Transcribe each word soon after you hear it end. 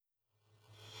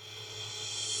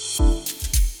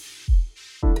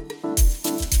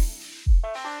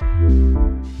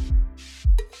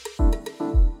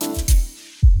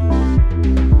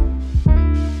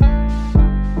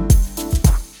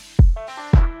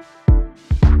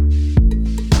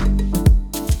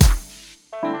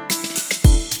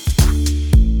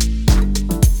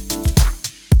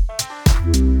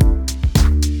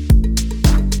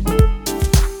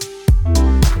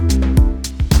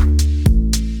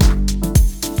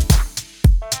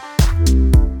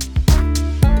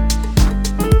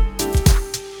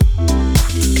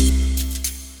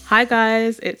Hi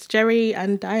guys, it's Jerry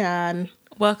and Diane.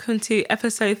 Welcome to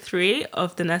episode 3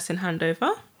 of the Nursing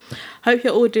Handover. Hope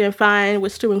you're all doing fine. We're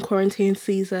still in quarantine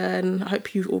season. I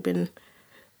hope you've all been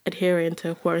adhering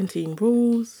to quarantine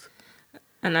rules.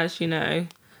 And as you know,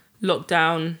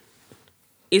 lockdown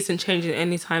isn't changing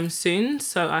anytime soon,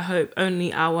 so I hope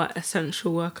only our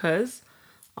essential workers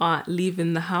are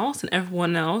leaving the house and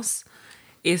everyone else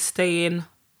is staying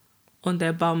on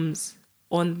their bums,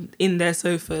 in their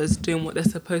sofas, doing what they're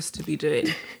supposed to be doing.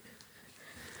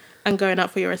 And going out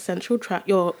for your essential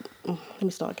let me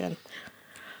start again.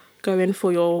 Going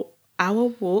for your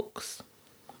hour walks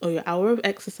or your hour of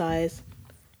exercise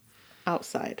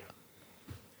outside.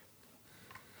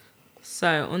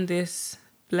 So on this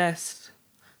blessed,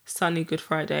 sunny Good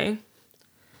Friday,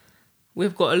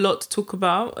 we've got a lot to talk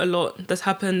about, a lot that's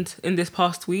happened in this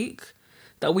past week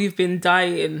that we've been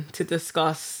dying to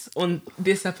discuss on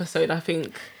this episode, I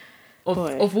think.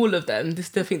 Of all of them,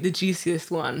 this is, I think, the juiciest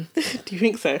one. Do you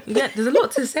think so? Yeah, there's a lot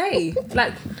to say.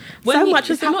 Like, much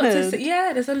has happened.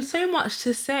 There's so much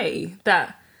to say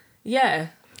that, yeah.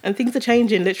 And things are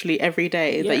changing literally every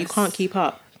day that you can't keep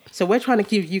up. So we're trying to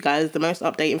give you guys the most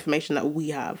updated information that we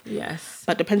have. Yes.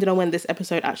 But depending on when this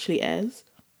episode actually airs,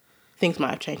 things might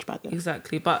have changed by then.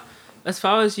 Exactly. But as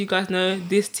far as you guys know,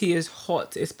 this tea is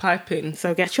hot. It's piping.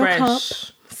 So get your cup,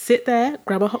 sit there,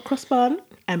 grab a hot cross bun,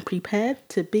 and prepare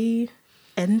to be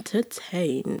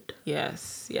entertained.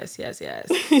 Yes.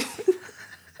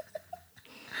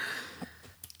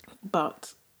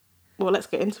 But, well, let's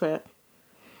get into it.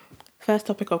 First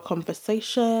topic of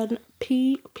conversation,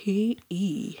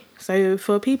 PPE. So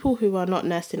for people who are not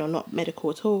nursing or not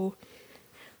medical at all,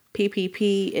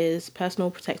 PPE is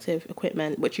personal protective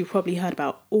equipment, which you've probably heard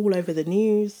about all over the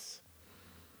news.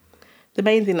 The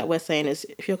main thing that we're saying is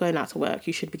if you're going out to work,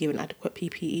 you should be given adequate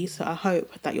PPE. So I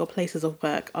hope that your places of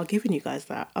work are giving you guys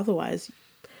that. Otherwise,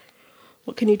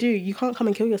 what can you do? You can't come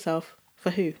and kill yourself.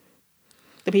 For who?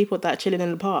 The people that are chilling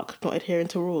in the park, not adhering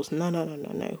to rules.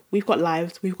 No. We've got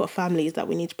lives. We've got families that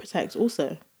we need to protect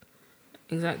also.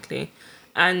 Exactly.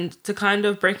 And to kind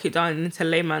of break it down into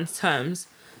layman's terms,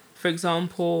 for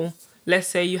example, let's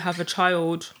say you have a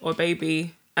child or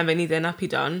baby and they need their nappy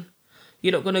done.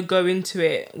 You're not going to go into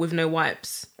it with no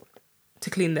wipes to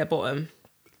clean their bottom.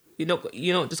 You're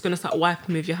not just going to start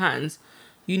wiping with your hands.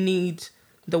 You need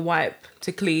the wipe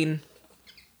to clean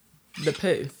the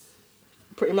poo.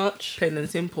 Pretty much. Plain and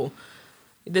simple.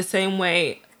 The same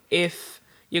way, if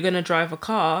you're going to drive a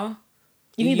car,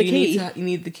 you need the key. You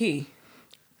need the key.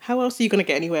 How else are you going to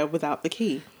get anywhere without the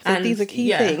key? So these are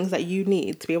key things that you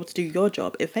need to be able to do your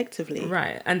job effectively.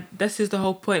 Right. And this is the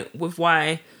whole point with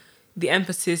why the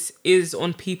emphasis is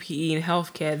on PPE in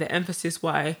healthcare. The emphasis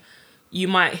why you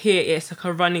might hear it's like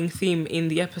a running theme in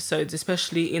the episodes,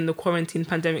 especially in the quarantine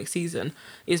pandemic season,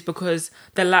 is because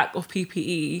the lack of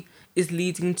PPE is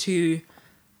leading to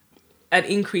an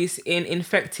increase in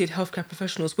infected healthcare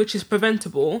professionals, which is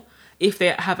preventable if they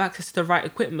have access to the right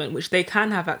equipment, which they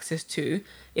can have access to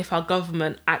if our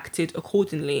government acted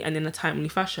accordingly and in a timely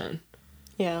fashion.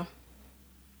 Yeah.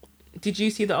 Did you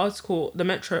see the article, the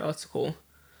Metro article,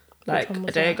 like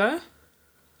a day ago?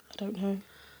 I don't know.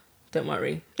 Don't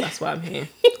worry, that's why I'm here.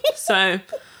 So,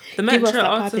 the Metro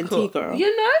article,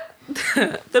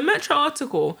 the Metro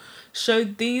article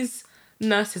showed these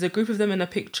nurses, a group of them in a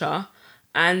picture,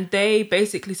 and they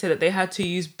basically said that they had to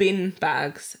use bin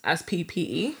bags as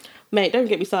PPE. Mate, don't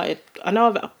get me started. I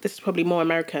know this is probably more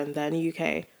American than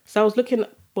UK. So I was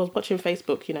watching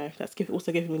Facebook, that's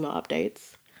also giving me my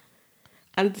updates.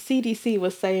 And the CDC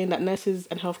was saying that nurses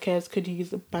and healthcares could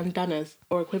use bandanas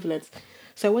or equivalents.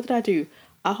 So what did I do?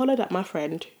 I hollered at my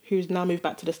friend who's now moved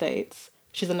back to the States.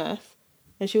 She's a nurse.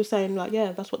 And she was saying,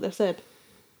 that's what they've said.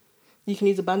 You can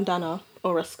use a bandana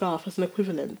or a scarf as an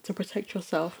equivalent to protect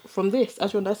yourself from this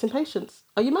as you're nursing patients.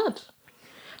 Are you mad?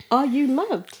 Are you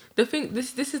mad?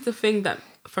 This is the thing that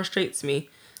frustrates me.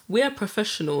 We are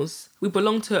professionals. We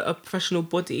belong to a professional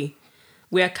body.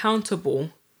 We are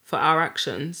accountable for our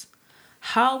actions.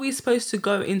 How are we supposed to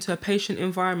go into a patient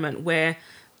environment where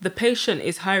the patient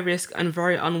is high risk and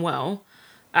very unwell,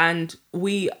 and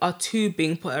we are too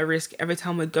being put at risk every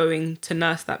time we're going to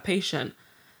nurse that patient,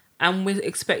 and we're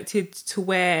expected to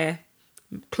wear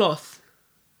cloth,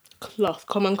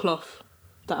 common cloth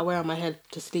that I wear on my head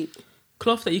to sleep.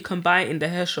 Cloth that you can buy in the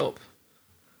hair shop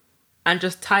and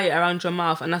just tie it around your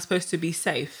mouth, and that's supposed to be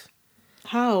safe.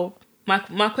 How?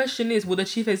 My question is, will the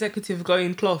chief executive go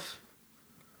in cloth?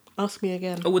 Ask me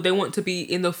again. Or would they want to be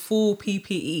in the full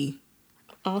PPE?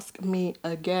 Ask me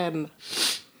again.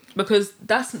 Because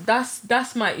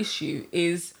that's my issue,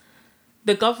 is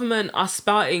the government are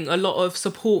spouting a lot of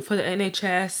support for the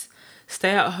NHS,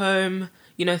 stay at home,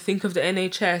 think of the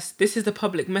NHS. This is the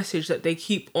public message that they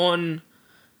keep on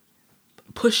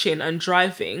pushing and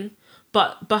driving.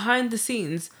 But behind the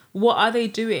scenes, what are they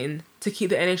doing to keep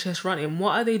the NHS running?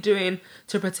 What are they doing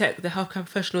to protect the healthcare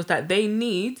professionals that they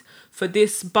need for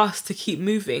this bus to keep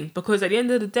moving? Because at the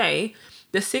end of the day,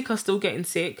 the sick are still getting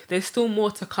sick. There's still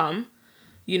more to come.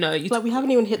 We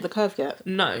haven't even hit the curve yet.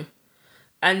 No.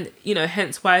 And,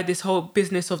 hence why this whole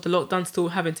business of the lockdown still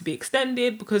having to be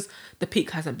extended, because the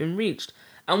peak hasn't been reached.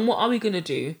 And what are we going to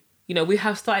do? We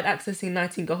have started accessing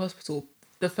Nightingale Hospital.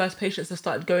 The first patients have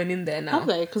started going in there now. Have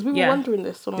they? Because we were wondering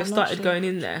this. They started going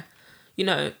in there.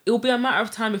 It'll be a matter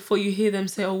of time before you hear them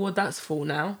say, oh, well, that's full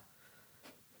now.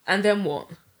 And then what?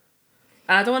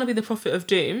 And I don't want to be the prophet of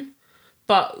doom,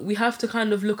 but we have to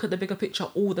kind of look at the bigger picture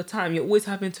all the time. You're always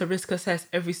having to risk assess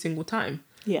every single time.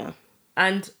 Yeah.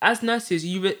 And as nurses,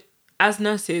 you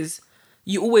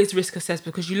always risk assess,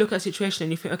 because you look at a situation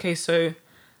and you think, okay, so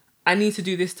I need to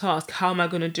do this task. How am I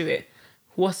going to do it?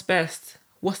 What's best?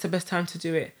 What's the best time to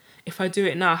do it? If I do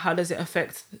it now, how does it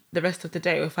affect the rest of the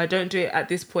day? Or if I don't do it at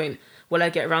this point, will I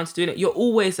get around to doing it? You're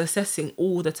always assessing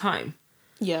all the time.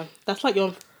 Yeah, that's like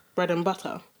your bread and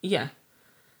butter. Yeah.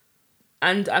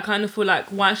 And I kind of feel like,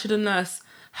 why should a nurse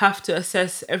have to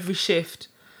assess every shift?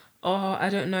 Oh, I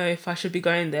don't know if I should be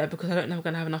going there because I don't know if I'm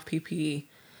going to have enough PPE.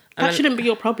 That shouldn't be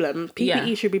your problem.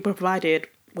 PPE should be provided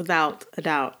without a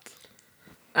doubt.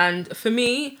 And for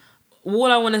me,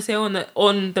 all I want to say on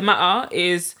the matter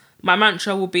is, my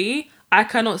mantra will be, I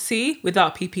cannot see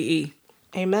without PPE.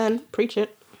 Amen. Preach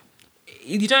it.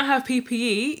 If you don't have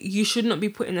PPE, you should not be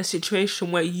put in a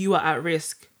situation where you are at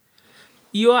risk.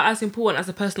 You are as important as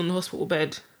the person on the hospital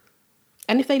bed.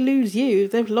 And if they lose you,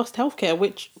 they've lost healthcare,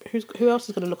 which who else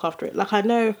is going to look after it? Like, I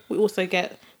know we also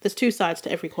there's two sides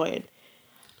to every coin.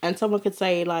 And someone could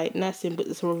say, like, nursing, but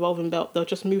it's a revolving belt. They'll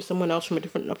just move someone else from a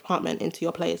different department into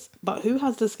your place. But who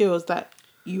has the skills that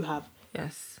you have?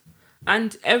 Yes.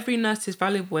 And every nurse is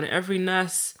valuable, and every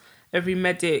nurse, every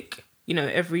medic,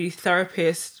 every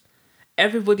therapist,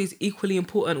 everybody's equally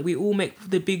important. We all make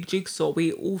the big jigsaw.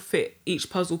 We all fit each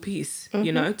puzzle piece,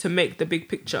 to make the big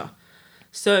picture.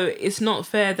 So it's not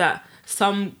fair that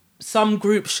some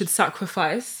groups should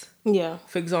sacrifice. Yeah.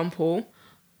 For example,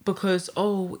 because,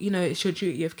 it's your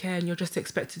duty of care and you're just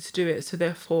expected to do it. So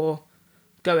therefore,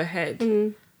 go ahead.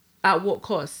 Mm. At what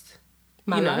cost?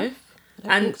 Life.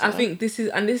 I think this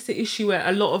is the issue where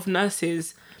a lot of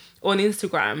nurses on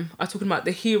Instagram are talking about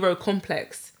the hero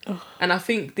complex. Oh. And I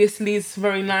think this leads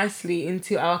very nicely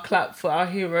into our clap for our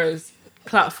heroes,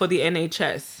 clap for the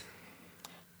NHS.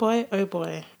 Boy, oh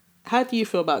boy. How do you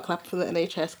feel about clap for the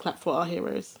NHS, clap for our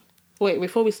heroes? Wait,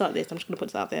 before we start this, I'm just going to put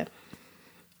this out there.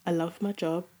 I love my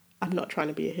job. I'm not trying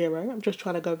to be a hero. I'm just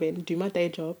trying to go in, do my day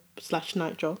job /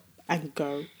 night job, and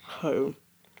go home.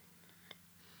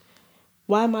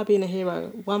 Why am I being a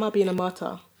hero? Why am I being a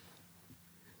martyr?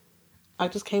 I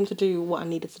just came to do what I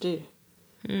needed to do.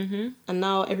 Mm-hmm. And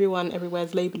now everyone everywhere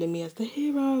is labelling me as the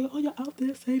hero. Oh, you're out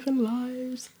there saving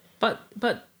lives.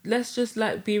 But let's just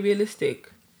be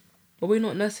realistic. Were we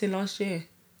not nursing last year?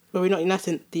 Were we not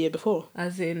nursing the year before?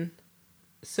 As in,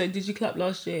 so did you clap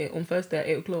last year on Thursday at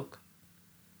 8 o'clock?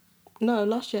 No,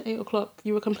 last year at 8 o'clock.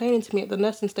 You were complaining to me at the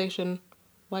nursing station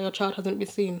why your child hasn't been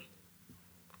seen.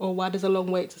 Or why there's a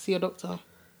long wait to see a doctor.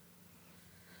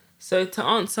 So to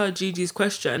answer Gigi's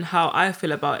question, how I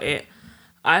feel about it,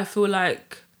 I feel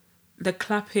like the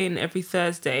clapping every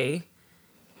Thursday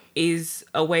is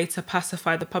a way to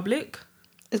pacify the public.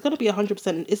 It's got to be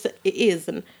 100%. It is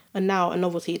and now a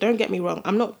novelty. Don't get me wrong.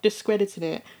 I'm not discrediting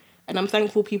it. And I'm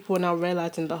thankful people are now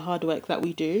realising the hard work that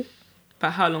we do.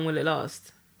 But how long will it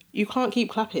last? You can't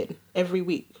keep clapping every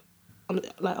week.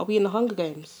 Are we in the Hunger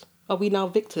Games? Are we now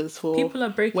victors for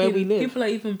where we live? People are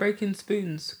even breaking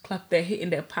spoons. They're hitting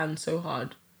their pan so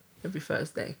hard every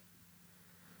Thursday.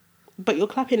 But you're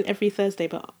clapping every Thursday,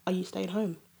 but are you staying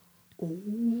home?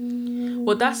 Ooh.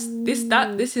 Well,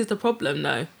 this is the problem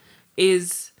though,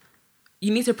 is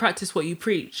you need to practice what you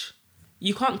preach.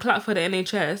 You can't clap for the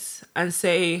NHS and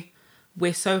say,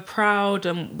 we're so proud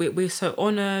and we're so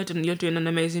honoured and you're doing an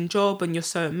amazing job and you're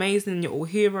so amazing and you're all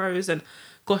heroes and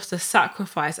gosh, the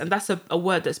sacrifice. And that's a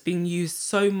word that's being used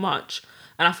so much.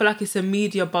 And I feel like it's a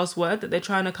media buzzword that they're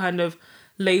trying to kind of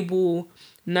label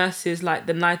nurses like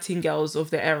the Nightingales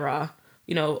of the era,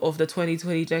 of the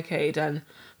 2020 decade. And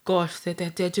gosh,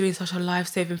 they're doing such a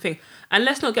life-saving thing. And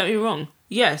let's not get me wrong.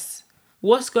 Yes,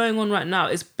 what's going on right now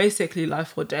is basically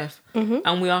life or death. Mm-hmm.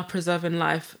 And we are preserving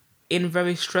life in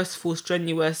very stressful,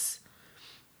 strenuous,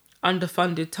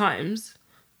 underfunded times.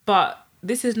 But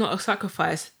this is not a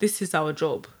sacrifice. This is our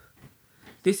job.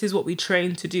 This is what we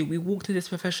train to do. We walked into this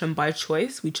profession by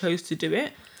choice. We chose to do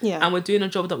it. Yeah. And we're doing a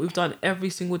job that we've done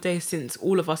every single day since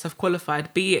all of us have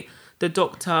qualified, be it the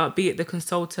doctor, be it the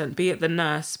consultant, be it the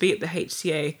nurse, be it the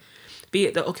HCA, be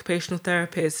it the occupational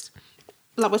therapist.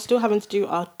 Like, we're still having to do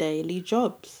our daily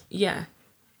jobs. Yeah.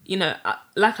 You know,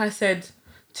 like I said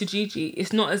to Gigi,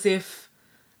 it's not as if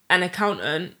an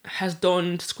accountant has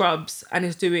donned scrubs and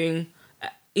is doing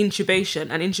intubation.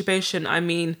 And intubation, I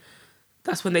mean,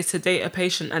 that's when they sedate a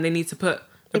patient and they need to put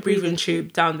a breathing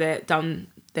tube down their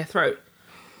throat.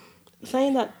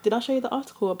 Saying that, did I show you the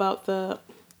article about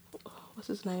what's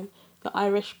his name? The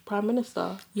Irish Prime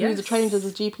Minister. Yes. Who's trained as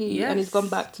a GP, Yes. and he's gone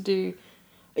back to do,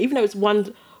 even though it's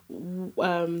one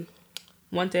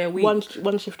day a week.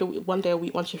 One shift a week, 1 day a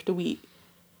week, one shift a week.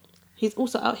 He's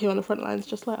also out here on the front lines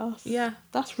just like us. Yeah.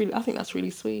 I think that's really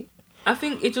sweet. I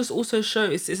think it just also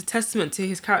shows, it's a testament to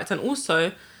his character, and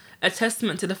also a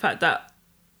testament to the fact that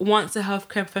once a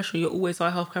healthcare professional, you're always a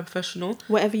healthcare professional.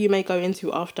 Whatever you may go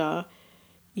into after,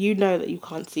 you know that you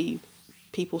can't see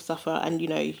people suffer, and you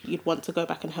know you'd want to go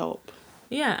back and help.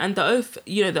 Yeah, and the oath,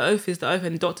 you know, the oath is the oath,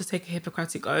 and doctors take a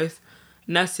Hippocratic oath.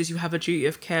 Nurses, you have a duty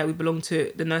of care. We belong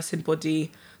to the nursing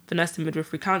body, the Nursing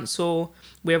Midwifery Council.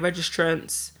 We're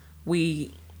registrants.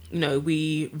 We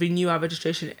renew our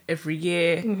registration every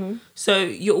year. Mm-hmm. So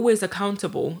you're always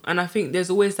accountable. And I think there's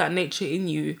always that nature in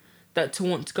you that to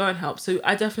want to go and help. So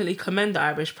I definitely commend the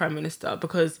Irish Prime Minister,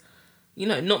 because, you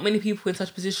know, not many people in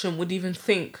such a position would even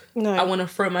think, No. I want to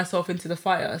throw myself into the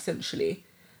fire, essentially,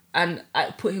 and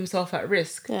put himself at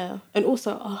risk. Yeah. And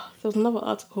also, there was another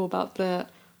article about the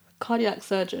cardiac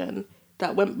surgeon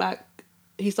that went back.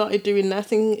 He started doing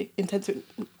nursing intensive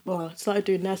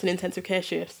care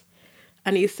shifts.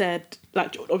 And he said,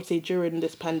 like, obviously during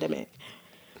this pandemic,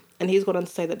 and he's gone on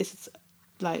to say that this is,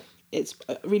 like, it's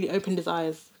really opened his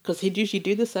eyes, because he'd usually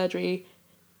do the surgery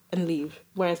and leave,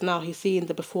 whereas now he's seeing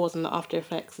the befores and the after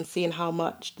effects and seeing how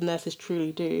much the nurses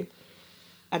truly do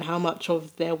and how much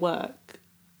of their work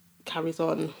carries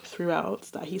on throughout,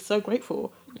 that he's so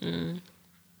grateful.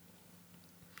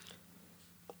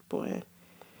 Boy.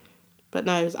 But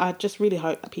no, I just really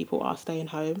hope that people are staying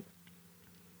home.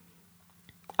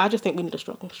 I just think we need a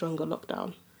stronger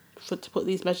lockdown to put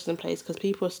these measures in place, because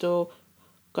people are still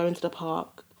going to the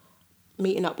park,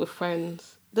 meeting up with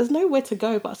friends. There's nowhere to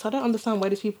go, so I don't understand why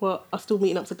these people are still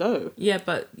meeting up to go. Yeah,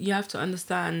 but you have to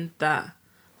understand that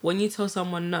when you tell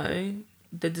someone no,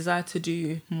 the desire to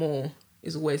do more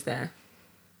is always there.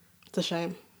 It's a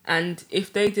shame. And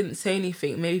if they didn't say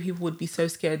anything, maybe people would be so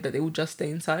scared that they would just stay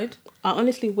inside. I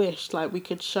honestly wish, like, we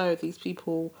could show these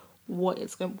people what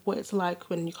it's like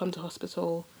when you come to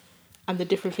hospital and the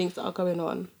different things that are going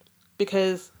on.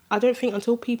 Because I don't think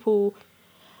until people,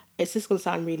 it's just going to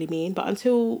sound really mean, but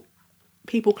until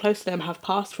people close to them have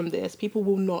passed from this, people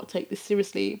will not take this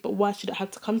seriously. But why should it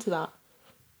have to come to that?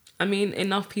 I mean,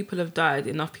 enough people have died,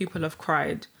 enough people have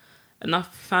cried,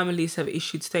 enough families have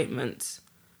issued statements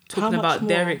talking about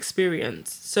their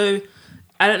experience. So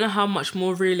I don't know how much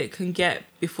more real it can get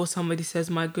before somebody says,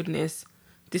 my goodness,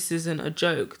 this isn't a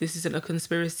joke, this isn't a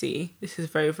conspiracy, this is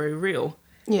very, very real.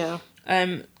 Yeah.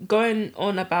 Going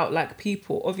on about, like,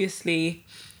 people, obviously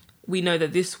we know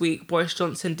that this week Boris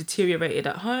Johnson deteriorated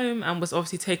at home and was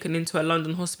obviously taken into a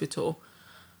London hospital.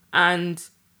 And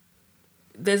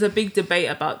there's a big debate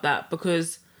about that,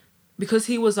 because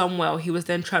he was unwell, he was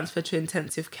then transferred to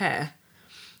intensive care,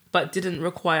 but didn't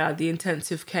require the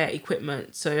intensive care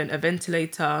equipment, so a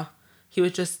ventilator. He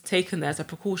was just taken there as a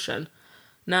precaution.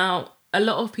 Now, a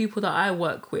lot of people that I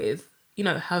work with, you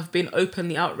know, have been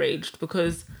openly outraged,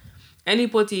 because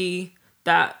anybody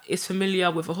that is familiar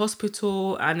with a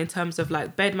hospital and in terms of,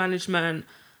 like, bed management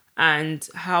and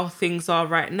how things are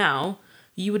right now,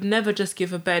 you would never just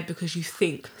give a bed because you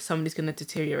think somebody's going to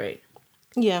deteriorate.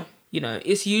 Yeah. You know,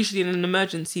 it's usually in an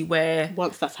emergency where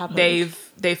once that's happened,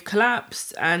 they've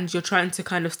collapsed and you're trying to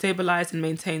kind of stabilize and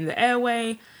maintain the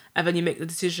airway, and then you make the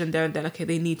decision there and then, okay,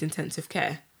 they need intensive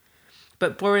care.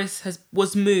 But Boris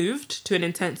was moved to an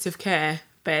intensive care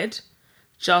bed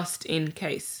just in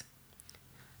case.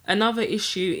 Another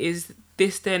issue is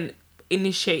this then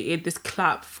initiated this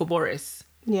clap for Boris.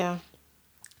 Yeah.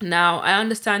 Now, I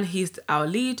understand he's our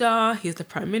leader, he's the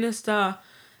Prime Minister,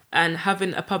 and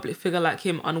having a public figure like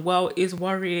him unwell is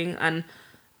worrying, and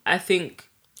I think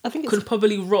it could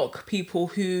probably rock people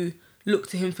who look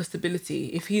to him for stability.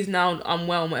 If he's now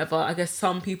unwell and whatever, I guess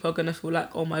some people are going to feel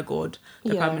like, oh my God,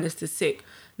 the Prime Minister's sick.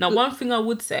 Now, one thing I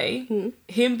would say,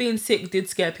 him being sick did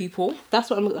scare people. That's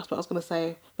what I was going to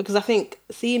say. Because I think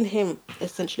seeing him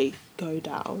essentially go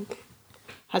down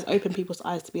has opened people's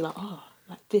eyes to be like, oh,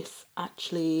 like this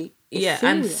actually is serious.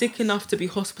 And sick enough to be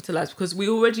hospitalised, because we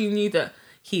already knew that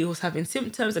he was having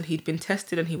symptoms and he'd been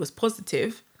tested and he was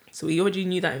positive. So we already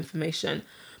knew that information.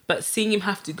 But seeing him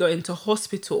have to go into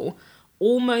hospital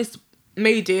almost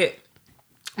made it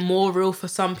more real for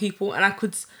some people. And I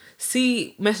could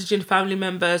see messaging family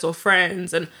members or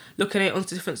friends and looking at it on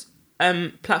different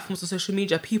platforms on social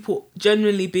media, people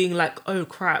genuinely being like, oh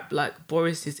crap, like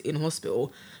Boris is in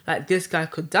hospital. Like this guy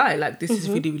could die. Like this is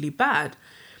really, really bad.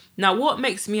 Now, what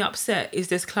makes me upset is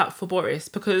this clap for Boris,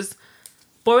 because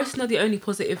Boris is not the only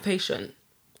positive patient.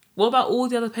 What about all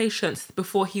the other patients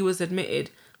before he was admitted?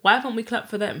 Why haven't we clapped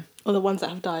for them? Or the ones that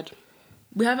have died.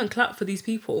 We haven't clapped for these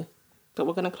people. But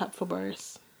we're going to clap for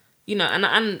Boris. You know,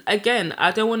 and again,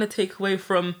 I don't want to take away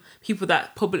from people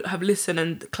that probably have listened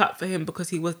and clapped for him because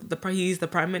he's the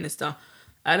Prime Minister.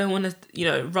 I don't want to, you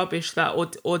know, rubbish that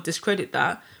or discredit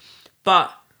that.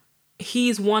 But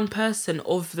he's one person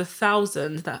of the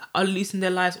thousands that are losing their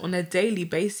lives on a daily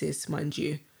basis, mind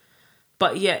you.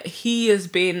 But yet he has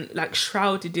been like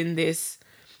shrouded in this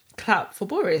clap for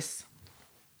Boris.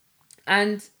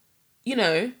 And, you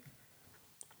know,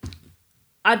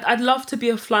 I'd love to be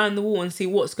a fly on the wall and see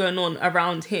what's going on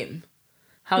around him.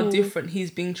 How different he's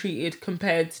being treated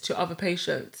compared to other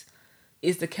patients.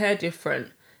 Is the care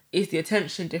different? Is the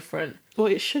attention different? Well,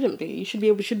 it shouldn't be. You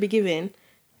should be giving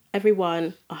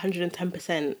everyone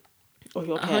 110% of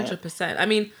your care. 100%. I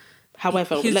mean,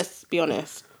 however, let's be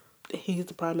honest. He's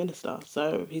the Prime Minister,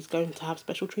 so he's going to have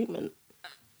special treatment.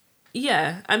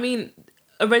 Yeah, I mean,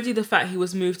 already the fact he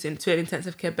was moved into an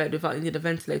intensive care bed without needing a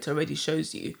ventilator already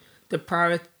shows you the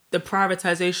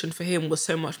prioritization for him was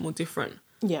so much more different.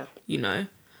 Yeah. You know?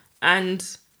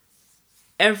 And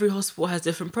every hospital has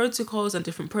different protocols and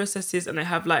different processes, and they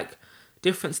have like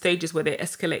different stages where they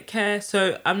escalate care.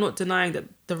 So I'm not denying that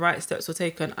the right steps were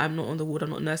taken. I'm not on the ward.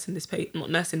 I'm not nursing not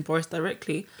nursing Boris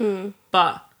directly.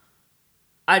 But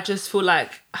I just feel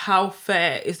like how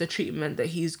fair is the treatment that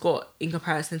he's got in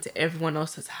comparison to everyone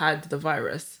else that's had the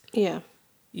virus? Yeah.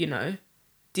 You know?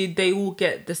 Did they all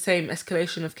get the same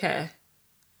escalation of care?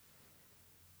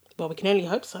 Well, we can only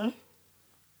hope so.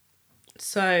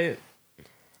 So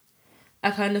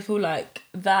I kind of feel like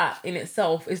that in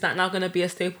itself, is that now going to be a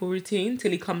staple routine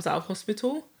till he comes out of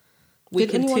hospital? We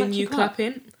Did anyone continue actually clap?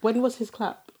 clapping. When was his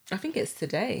clap? I think it's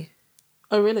today.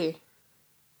 Oh, really?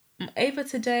 Either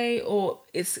today or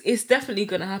it's definitely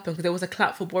going to happen, because there was a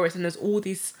clap for Boris and there's all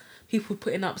these people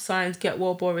putting up signs, get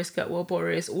well Boris,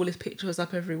 all his pictures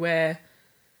up everywhere.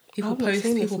 People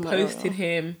posting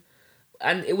him.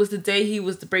 And it was the day he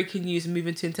was the breaking news and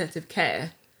moving to intensive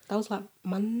care. That was like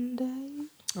Monday?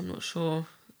 I'm not sure.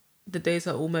 The days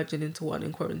are all merging into one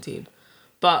in quarantine.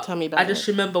 But Tell me about I just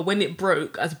remember when it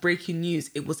broke as breaking news,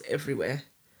 it was everywhere.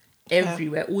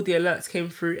 Everywhere. All the alerts came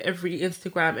through. Every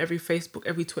Instagram, every Facebook,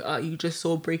 every Twitter. You just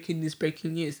saw breaking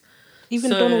news.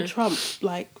 Even Donald Trump,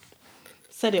 like,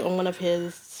 said it on one of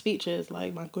his speeches,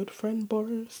 like, my good friend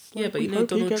Boris. Like, yeah, but you know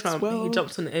Donald Trump, he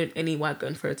jumps on any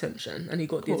wagon for attention. And he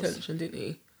got the attention, didn't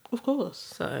he? Of course.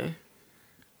 So,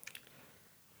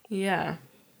 yeah.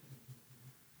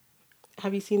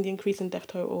 Have you seen the increase in death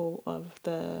total of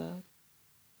the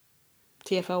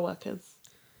TfL workers?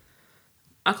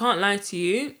 I can't lie to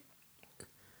you.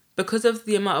 Because of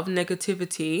the amount of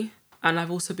negativity, and I've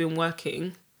also been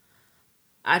working,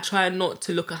 I try not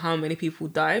to look at how many people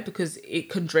die because it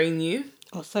can drain you.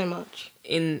 Oh, so much.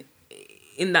 In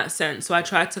that sense. So I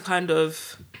try to kind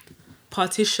of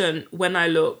partition when I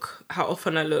look, how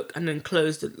often I look, and then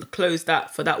close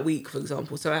that for that week, for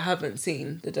example. So I haven't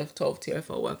seen the death toll of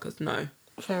TfL workers, no.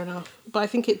 Fair enough. But I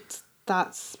think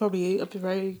that's probably a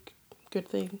very good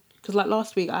thing. Because like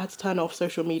last week, I had to turn off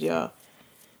social media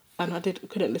and I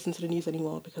couldn't listen to the news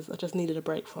anymore because I just needed a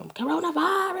break from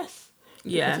coronavirus.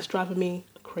 Yeah. Because it's driving me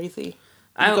crazy.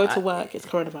 You go to work, it's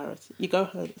coronavirus. You go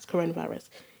home, it's coronavirus.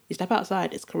 You step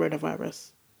outside, it's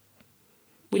coronavirus.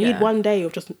 We need one day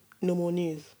of just normal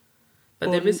news.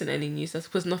 But there isn't any news. That's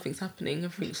because nothing's happening.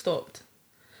 Everything's stopped.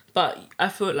 But I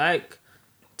feel like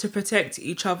to protect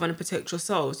each other and protect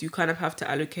yourselves, you kind of have to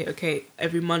allocate, okay,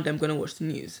 every Monday I'm going to watch the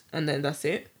news. And then that's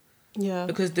it. Yeah.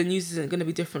 Because the news isn't going to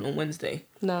be different on Wednesday.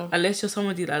 No. Unless you're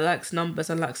somebody that likes numbers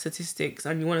and likes statistics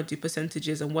and you want to do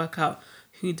percentages and work out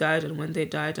who died and when they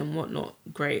died and whatnot,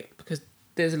 great. Because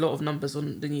there's a lot of numbers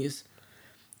on the news.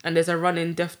 And there's a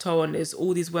running death toll and there's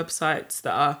all these websites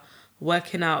that are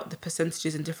working out the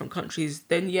percentages in different countries,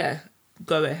 then yeah,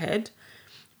 go ahead.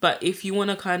 But if you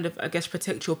want to kind of, I guess,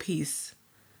 protect your peace,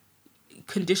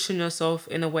 condition yourself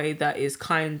in a way that is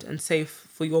kind and safe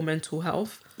for your mental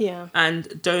health. Yeah.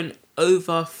 And don't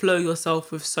overflow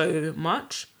yourself with so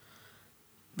much,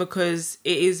 because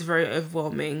it is very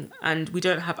overwhelming and we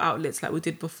don't have outlets like we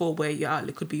did before where your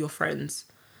outlet could be your friends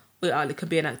Or it could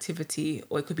be an activity,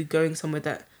 or it could be going somewhere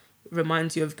that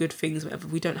reminds you of good things, whatever.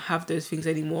 We don't have those things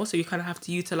anymore. So you kind of have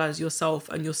to utilize yourself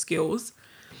and your skills.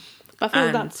 I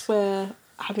think that's where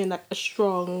having like a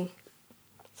strong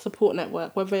support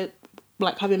network, whether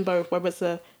like having both, whether it's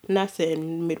a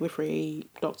nursing, midwifery,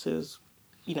 doctors,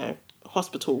 you know,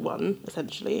 hospital one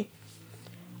essentially,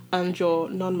 and your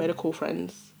non-medical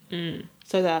friends,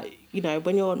 so that, you know,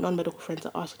 when your non-medical friends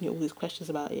are asking you all these questions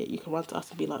about it, you can run to us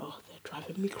and be like, oh, they're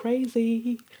driving me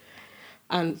crazy,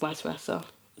 and vice versa.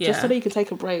 Just so that you can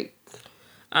take a break.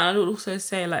 And I would also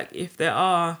say, like, if there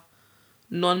are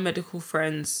non-medical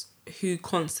friends who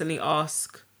constantly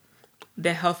ask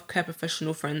their healthcare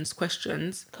professional friends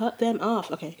questions, cut them off.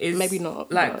 Okay, maybe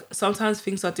not. Like, but sometimes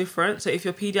things are different. So if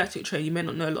you're pediatric trained, you may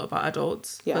not know a lot about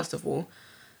adults, first of all.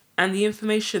 And the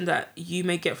information that you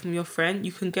may get from your friend,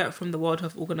 you can get from the World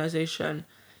Health Organization.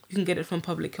 You can get it from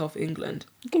Public Health England.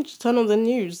 You can just turn on the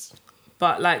news.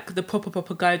 But, like, the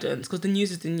proper guidance, because the news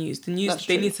is the news. The news,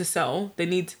 they need to sell. They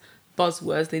need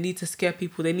buzzwords. They need to scare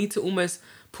people. They need to almost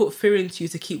put fear into you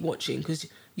to keep watching, because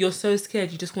you're so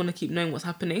scared. You just want to keep knowing what's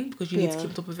happening because you need to keep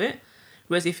on top of it.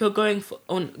 Whereas if you're going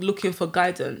looking for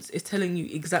guidance, it's telling you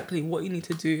exactly what you need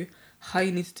to do, how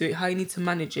you need to do it, how you need to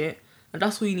manage it. And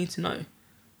that's all you need to know.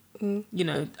 You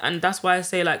know, and that's why I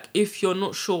say, like, if you're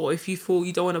not sure, if you feel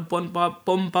you don't want to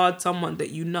bombard someone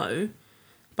that you know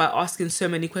by asking so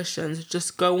many questions,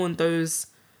 just go on those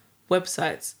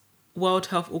websites, World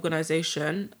Health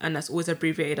Organization, and that's always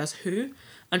abbreviated as WHO,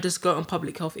 and just go on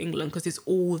Public Health England, because it's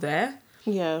all there.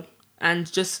 Yeah.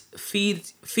 And just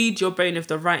feed your brain with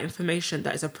the right information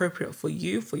that is appropriate for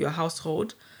you, for your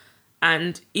household.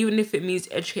 And even if it means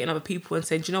educating other people and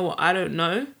saying, do you know what, I don't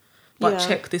know, but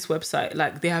check this website.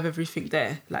 Like, they have everything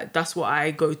there. Like, that's what I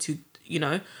go to, you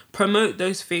know. Promote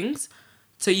those things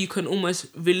so you can almost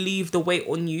relieve the weight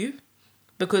on you.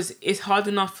 Because it's hard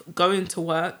enough going to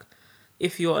work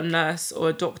if you're a nurse or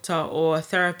a doctor or a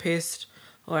therapist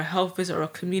or a health visitor or a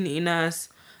community nurse,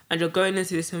 and you're going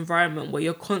into this environment where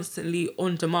you're constantly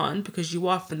on demand, because you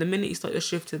are, from the minute you start your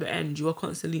shift to the end, you are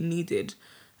constantly needed,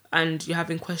 and you're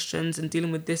having questions and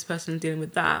dealing with this person and dealing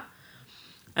with that.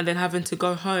 And then having to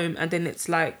go home, and then it's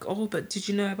like, oh, but did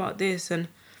you know about this? And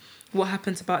what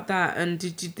happened about that? And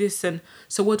did you this? And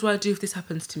so what do I do if this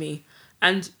happens to me?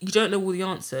 And you don't know all the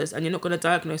answers, and you're not going to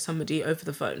diagnose somebody over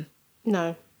the phone.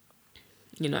 No.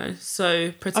 You know,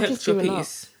 so protect your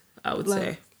peace, I would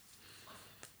say.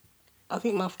 I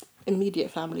think my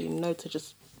immediate family know to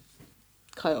just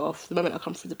cut it off the moment I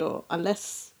come through the door.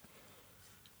 Unless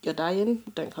you're dying,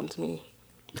 don't come to me.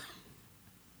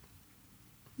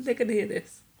 They're going to hear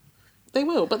this. They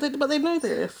will, but they know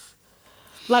this.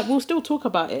 Like, we'll still talk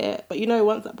about it, but, you know,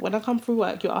 when I come through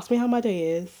work, you ask me how my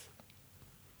day is.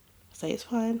 I say it's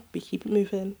fine, we keep it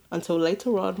moving until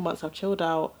later on, once I've chilled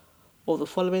out, or the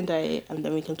following day, and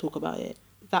then we can talk about it.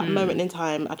 That moment in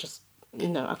time, I just,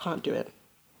 I can't do it.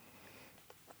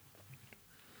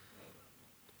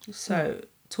 So,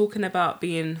 talking about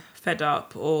being fed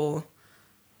up or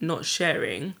not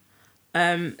sharing,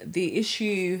 the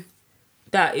issue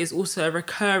that is also a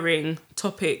recurring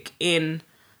topic in,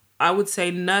 I would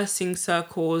say, nursing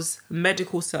circles,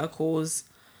 medical circles,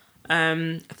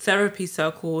 therapy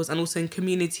circles, and also in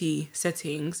community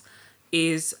settings,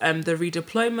 is the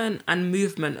redeployment and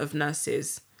movement of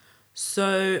nurses.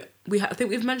 So I think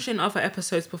we've mentioned in other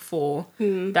episodes before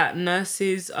that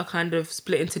nurses are kind of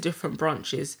split into different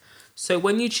branches. So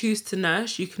when you choose to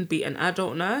nurse, you can be an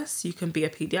adult nurse, you can be a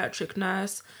pediatric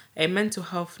nurse, a mental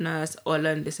health nurse, or a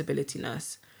learning disability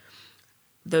nurse.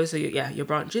 Those are your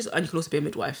branches. And you can also be a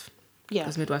midwife. Yeah.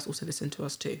 Because midwives also listen to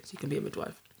us too. So you can be a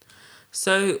midwife.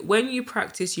 So when you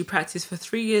practice for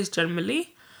 3 years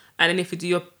generally. And then if you do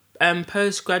your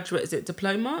postgraduate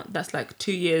diploma, that's like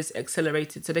 2 years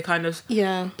accelerated. So they kind of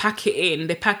pack it in.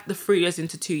 They pack the 3 years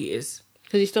into 2 years.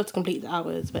 Because you still have to complete the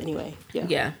hours, but anyway.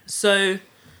 Yeah. So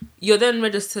you're then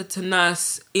registered to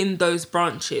nurse in those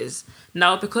branches.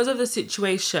 Now, because of the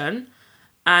situation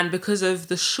and because of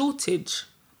the shortage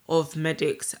of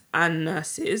medics and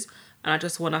nurses, and I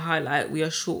just want to highlight, we are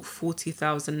short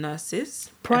 40,000 nurses.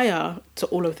 Prior to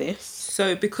all of this.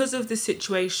 So because of this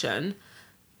situation,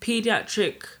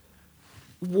 paediatric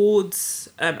wards,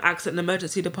 accident and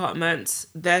emergency departments,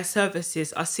 their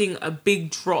services are seeing a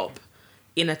big drop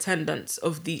in attendance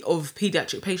of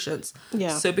paediatric patients.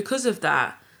 Yeah. So because of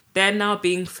that, they're now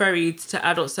being ferried to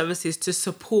adult services to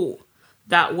support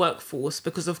that workforce,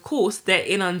 because of course they're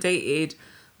inundated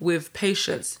with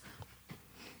patients.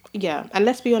 Yeah, and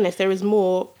let's be honest, there is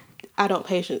more adult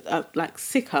patients,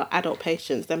 sicker adult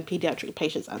patients than paediatric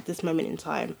patients at this moment in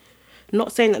time.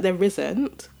 Not saying that there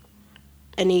isn't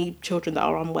any children that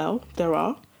are unwell, there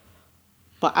are,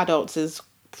 but adults is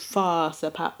far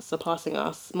surpassing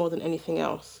us more than anything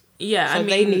else. Yeah, So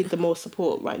they need the more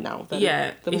support right now than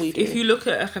we do. If you look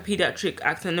at like a pediatric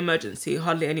accident emergency,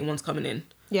 hardly anyone's coming in.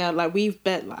 Yeah, like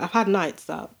I've had nights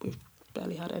that we've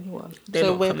barely had anyone. They're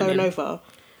so not we're coming going in. over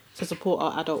to support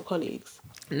our adult colleagues.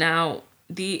 Now,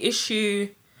 the issue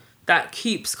that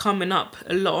keeps coming up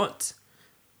a lot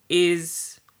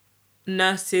is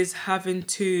nurses having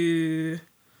to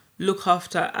look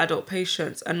after adult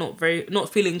patients and not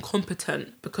feeling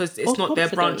competent because it's Or not their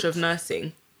branch of confident.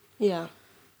 nursing. Yeah.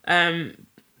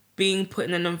 Being put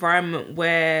in an environment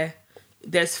where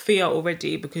there's fear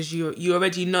already because you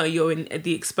already know you're in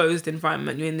the exposed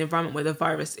environment, you're in the environment where the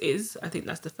virus is. I think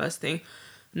that's the first thing.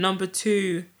 Number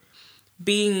two,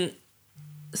 being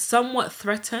somewhat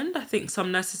threatened. I think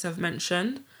some nurses have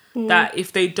mentioned that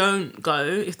if they don't go,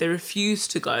 if they refuse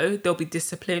to go, they'll be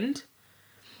disciplined.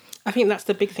 I think that's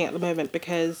the big thing at the moment,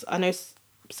 because I know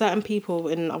certain people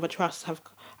in other trusts have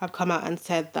come out and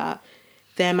said that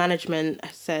their management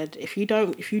has said if you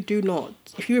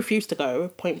refuse to go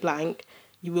point blank,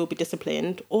 you will be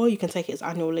disciplined, or you can take it as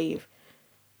annual leave.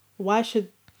 Why should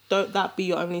don't that be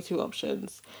your only two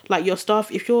options? Like your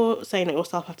staff, if you're saying that your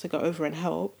staff have to go over and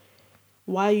help,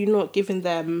 why are you not giving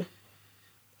them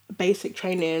basic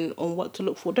training on what to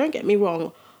look for? Don't get me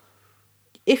wrong.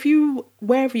 If you,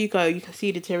 wherever you go, you can see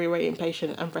a deteriorating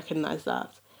patient and recognise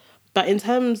that. But in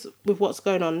terms with what's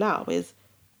going on now is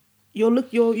if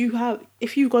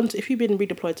you've been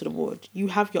redeployed to the ward, you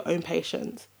have your own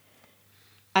patients.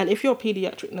 And if you're a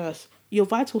paediatric nurse, your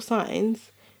vital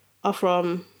signs are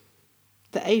from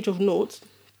the age of 0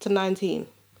 to 19.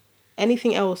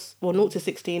 Anything else, well, 0 to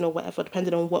 16 or whatever,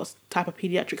 depending on what type of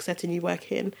paediatric setting you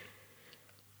work in,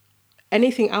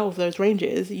 anything out of those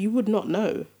ranges, you would not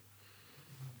know.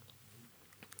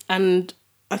 And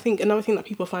I think another thing that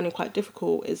people are finding quite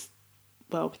difficult is,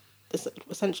 well,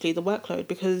 essentially the workload,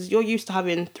 because you're used to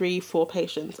having 3-4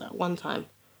 patients at one time.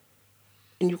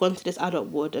 And you've gone to this adult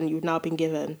ward and you've now been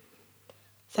given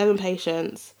 7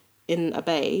 patients in a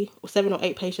bay, or 7 or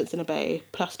 8 patients in a bay,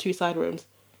 plus 2 side rooms.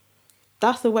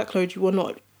 That's the workload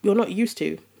you're not used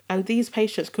to. And these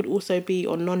patients could also be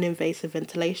on non-invasive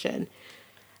ventilation.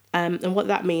 And what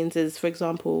that means is, for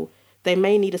example, they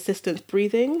may need assistance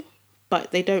breathing,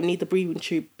 but they don't need the breathing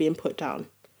tube being put down.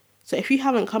 So if you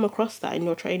haven't come across that in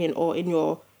your training or in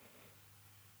your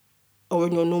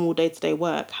normal day-to-day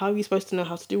work, how are you supposed to know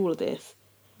how to do all of this?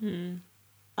 And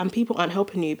people aren't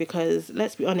helping you because,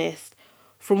 let's be honest,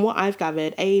 from what I've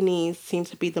gathered, A&E seems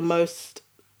to be the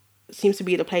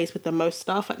place with the most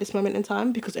staff at this moment in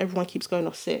time, because everyone keeps going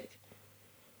off sick.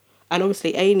 And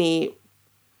obviously A&E,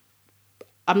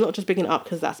 I'm not just bringing it up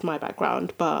because that's my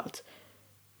background, but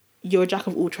you're a jack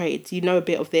of all trades. You know a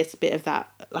bit of this, a bit of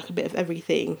that, like a bit of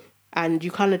everything. And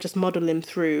you kind of just model them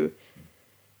through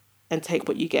and take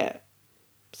what you get.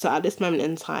 So at this moment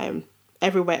in time,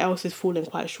 everywhere else is falling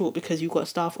quite short because you've got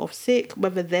staff off sick,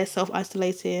 whether they're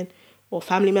self-isolating or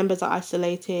family members are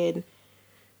isolating.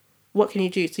 What can you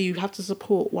do? So you have to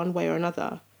support one way or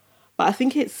another. But I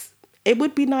think it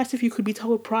would be nice if you could be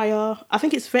told prior. I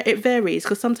think it varies,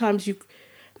 because sometimes you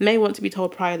may want to be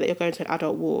told prior that you're going to an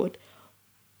adult ward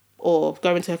or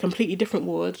going to a completely different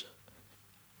ward,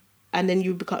 and then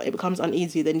it becomes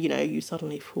uneasy. Then you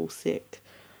suddenly fall sick,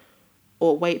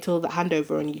 or wait till the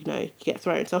handover and you get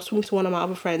thrown. So I was talking to one of my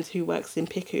other friends who works in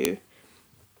PICU,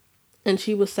 and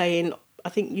she was saying, I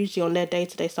think usually on their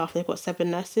day-to-day staff they've got 7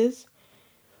 nurses.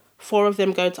 4 of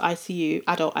them go to ICU,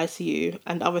 adult ICU,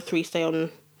 and the other 3 stay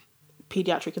on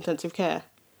paediatric intensive care.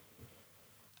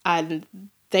 And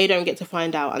they don't get to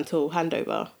find out until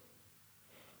handover,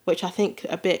 which I think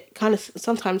a bit kind of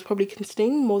sometimes probably can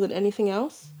sting more than anything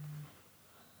else.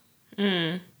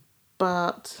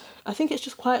 But I think it's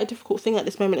just quite a difficult thing at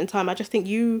this moment in time. I just think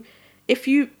if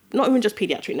you, not even just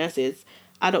paediatric nurses,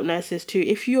 adult nurses too,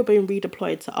 if you're being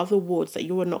redeployed to other wards that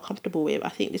you are not comfortable with, I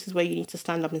think this is where you need to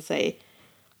stand up and say,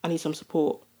 I need some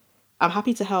support. I'm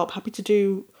happy to help, happy to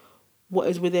do what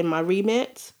is within my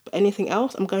remit, but anything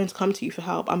else, I'm going to come to you for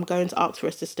help. I'm going to ask for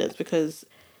assistance because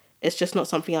it's just not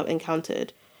something I've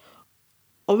encountered.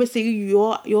 Obviously,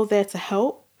 you're there to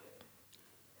help,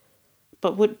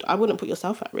 but I wouldn't put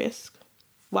yourself at risk.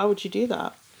 Why would you do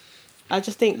that? I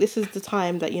just think this is the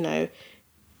time that,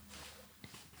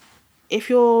 if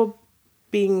you're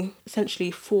being essentially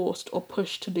forced or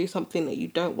pushed to do something that you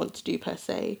don't want to do per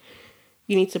se,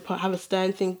 you need to have a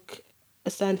stern think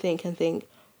and think,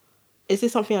 is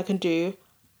this something I can do?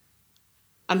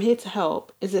 I'm here to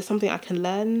help. Is it something I can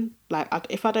learn? Like,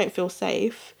 if I don't feel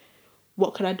safe,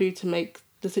 what can I do to make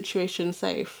the situation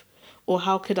safe? Or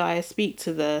how could I speak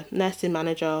to the nursing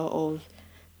manager of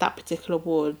that particular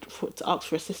ward to ask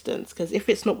for assistance. Because if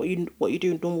it's not what you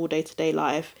do in normal day-to-day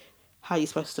life, how are you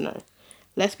supposed to know?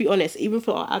 Let's be honest, even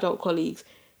for our adult colleagues,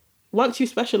 once you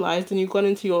specialised and you've gone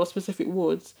into your specific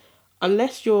wards,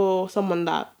 unless you're someone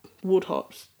that ward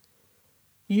hops,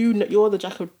 you're the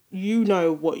jack of, you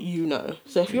know what you know.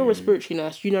 So if you're a respiratory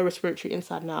nurse, you know respiratory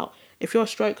inside and out. If you're a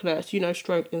stroke nurse, you know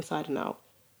stroke inside and out.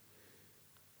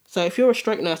 So if you're a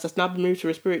stroke nurse that's now been moved to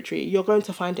respiratory, you're going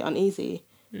to find it uneasy.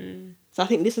 So I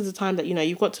think this is the time that,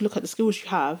 you've got to look at the skills you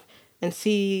have and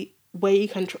see where you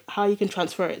can, how you can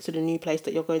transfer it to the new place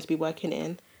that you're going to be working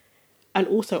in, and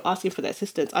also asking for the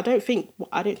assistance. I don't think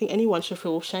anyone should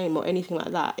feel shame or anything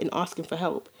like that in asking for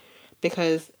help,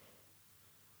 because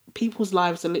people's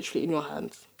lives are literally in your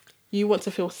hands. You want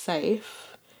to feel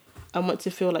safe and want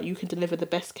to feel like you can deliver the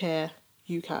best care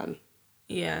you can.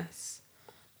 Yes.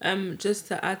 Just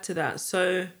to add to that,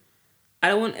 so I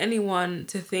don't want anyone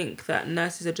to think that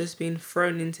nurses are just being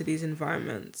thrown into these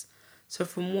environments. So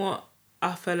from what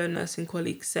our fellow nursing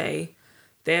colleagues say,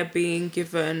 they're being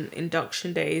given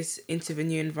induction days into the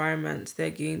new environment.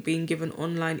 They're being given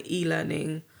online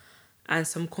e-learning and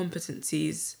some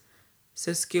competencies,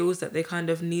 so skills that they kind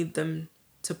of need them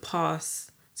to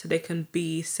pass so they can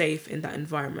be safe in that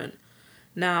environment.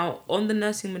 Now, on the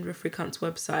Nursing Midwifery Council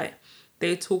website,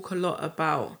 they talk a lot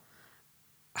about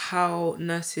how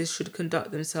nurses should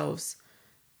conduct themselves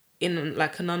in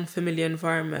like an unfamiliar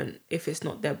environment if it's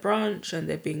not their branch and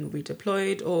they're being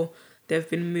redeployed or they've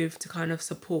been moved to kind of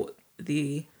support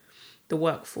the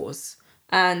workforce.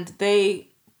 And they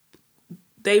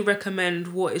recommend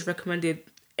what is recommended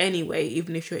anyway,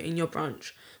 even if you're in your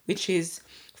branch, which is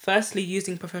firstly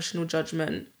using professional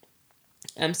judgment,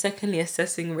 secondly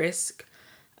assessing risk,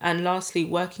 and lastly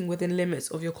working within limits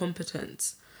of your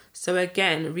competence. So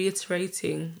again,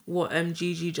 reiterating what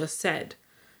Gigi just said,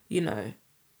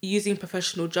 using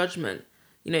professional judgment.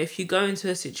 If you go into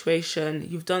a situation,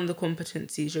 you've done the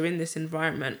competencies, you're in this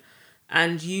environment,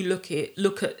 and you look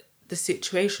at the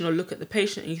situation or look at the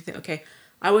patient and you think, okay,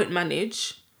 I won't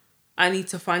manage. I need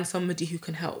to find somebody who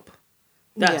can help.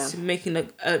 That's making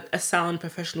a sound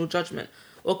professional judgment.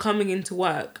 Or coming into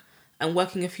work and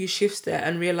working a few shifts there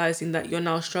and realizing that you're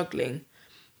now struggling.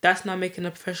 That's now making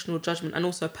a professional judgment and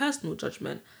also a personal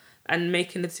judgment, and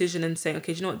making a decision and saying,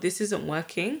 okay, do you know what, this isn't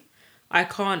working. I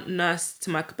can't nurse to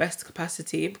my best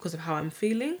capacity because of how I'm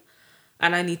feeling,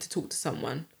 and I need to talk to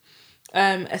someone.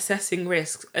 Assessing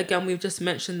risks. Again, we've just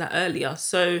mentioned that earlier.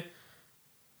 So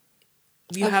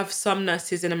you have some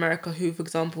nurses in America who, for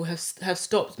example, have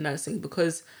stopped nursing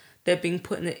because they're being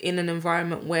put in an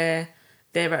environment where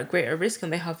they're at greater risk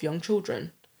and they have young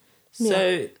children.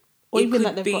 So or even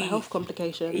that they've got health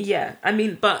complications. Yeah, I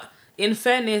mean, but in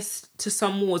fairness to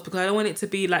some wards, because I don't want it to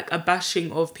be like a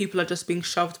bashing of people are just being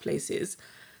shoved places.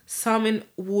 Some in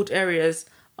ward areas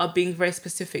are being very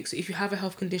specific. So if you have a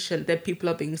health condition, then people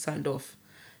are being signed off.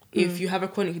 If you have a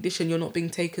chronic condition, you're not being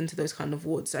taken to those kind of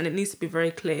wards. And it needs to be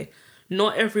very clear.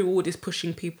 Not every ward is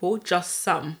pushing people, just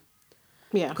some.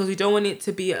 Yeah. Because we don't want it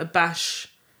to be a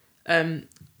bash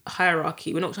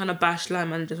hierarchy. We're not trying to bash line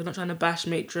managers. We're not trying to bash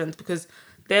matrons, because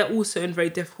they're also in very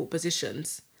difficult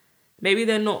positions. Maybe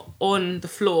they're not on the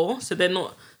floor, so they're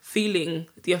not feeling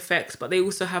the effects, but they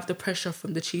also have the pressure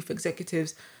from the chief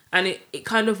executives. And it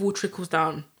kind of all trickles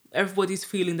down. Everybody's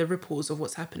feeling the ripples of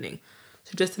what's happening.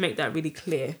 So just to make that really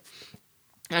clear.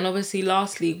 And obviously,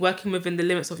 lastly, working within the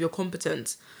limits of your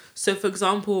competence. So, for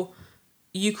example,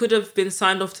 you could have been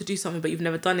signed off to do something, but you've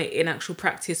never done it in actual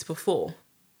practice before.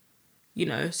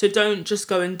 So don't just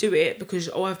go and do it because,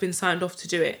 I've been signed off to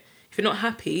do it. If you're not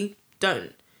happy,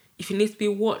 don't. If you need to be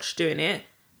watched doing it,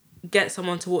 get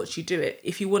someone to watch you do it.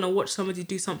 If you want to watch somebody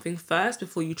do something first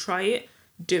before you try it,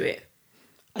 do it.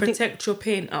 Protect your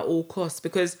pin at all costs,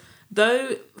 because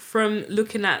though from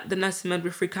looking at the Nursing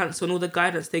Midwifery Council and all the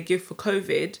guidance they give for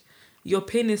COVID, your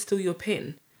pin is still your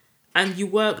pin. And you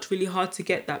worked really hard to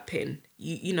get that pin.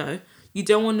 You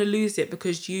don't want to lose it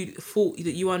because you thought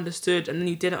that you understood and then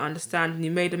you didn't understand and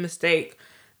you made a mistake,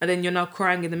 and then you're now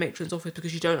crying in the matron's office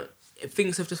because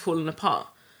things have just fallen apart.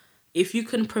 If you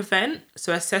can prevent,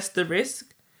 so assess the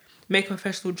risk, make a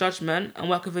professional judgment and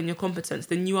work within your competence,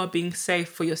 then you are being safe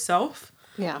for yourself.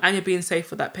 Yeah. And you're being safe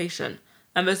for that patient.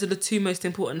 And those are the two most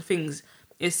important things,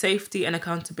 is safety and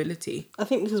accountability. I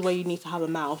think this is where you need to have a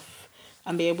mouth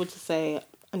and be able to say,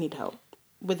 I need help.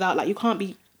 Without, you can't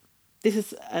be... This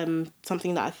is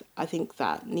something that I think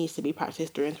that needs to be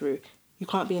practiced through and through. You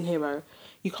can't be a hero.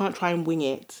 You can't try and wing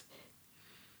it.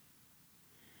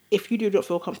 If you do not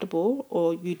feel comfortable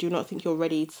or you do not think you're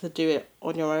ready to do it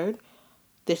on your own,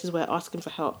 this is where asking for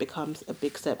help becomes a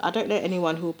big step. I don't know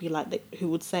anyone who would be like that, who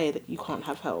would say that you can't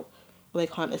have help or they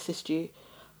can't assist you.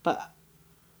 But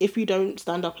if you don't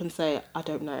stand up and say, I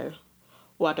don't know,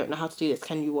 or I don't know how to do this,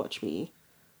 can you watch me?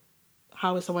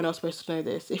 How is someone else supposed to know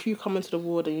this? If you come into the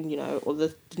ward and, you know, or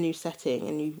the new setting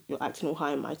and you're acting all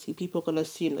high and mighty, people are going to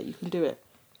assume that you can do it.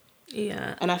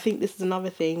 Yeah. And I think this is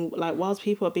another thing, like, whilst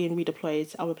people are being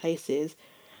redeployed to other places,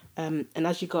 and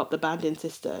as you go up the banding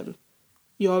system,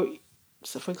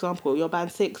 so for example, you're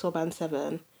band 6 or band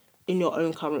 7 in your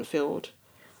own current field.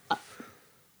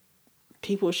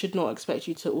 People should not expect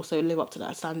you to also live up to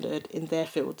that standard in their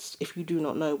fields if you do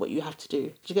not know what you have to do.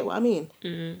 Do you get what I mean?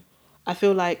 Mm. I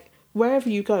feel like wherever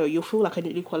you go, you'll feel like a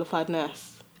newly qualified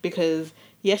nurse because,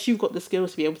 yes, you've got the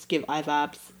skills to be able to give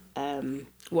IVABs,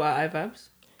 What are IVABs?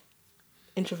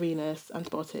 intravenous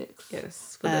antibiotics.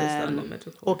 Yes, for those that are not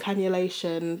medical. Or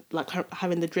cannulation, like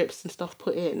having the drips and stuff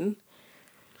put in.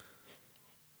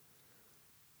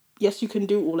 Yes, you can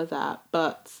do all of that,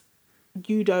 but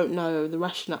you don't know the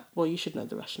rationale. Well, you should know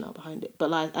the rationale behind it. But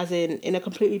like, as in a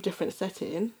completely different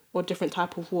setting or different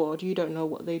type of ward, you don't know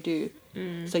what they do.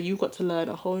 So you've got to learn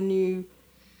a whole new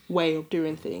way of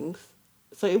doing things.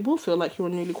 So it will feel like you're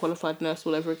a newly qualified nurse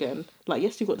all over again. Like,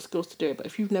 yes, you've got the skills to do it, but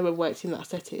if you've never worked in that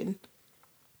setting,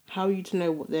 how are you to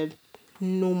know what their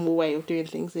normal way of doing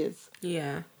things is?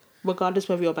 Yeah. Regardless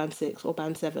whether you're band 6 or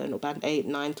band 7 or band 8,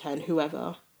 9, 10,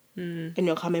 whoever, and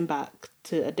you're coming back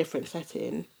to a different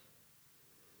setting,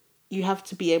 you have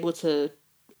to be able to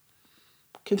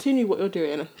continue what you're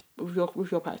doing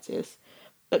with your practice,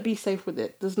 but be safe with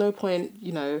it. There's no point,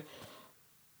 you know,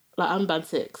 like, I'm band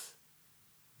 6.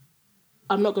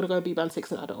 I'm not going to go be band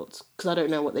 6 in adults because I don't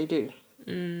know what they do.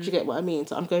 Do you get what I mean?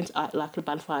 So I'm going to act like a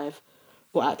band 5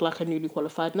 or act like a newly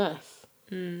qualified nurse.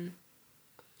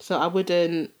 So I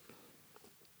wouldn't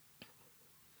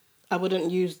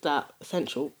use that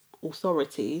essential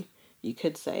authority, you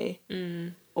could say,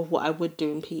 of what I would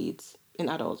do in peds in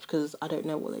adults because I don't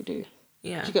know what they do.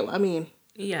 Yeah. Do you get what I mean?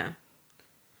 Yeah.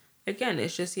 Again,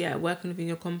 it's just, working within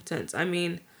your competence. I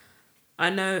mean, I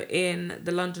know in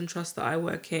the London Trust that I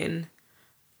work in,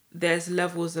 there's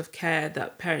levels of care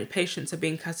that patients are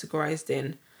being categorised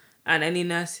in, and any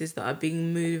nurses that are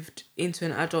being moved into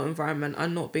an adult environment are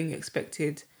not being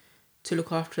expected to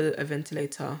look after a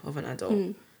ventilator of an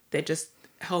adult. They're just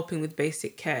helping with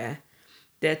basic care.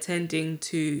 They're tending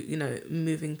to, you know,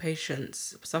 moving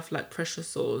patients, stuff like pressure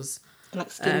sores.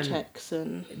 Like skin checks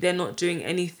and... They're not doing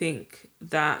anything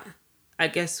that I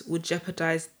guess would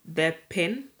jeopardise their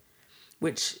PIN,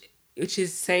 which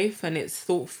is safe and it's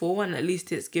thoughtful, and at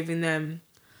least it's giving them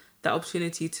the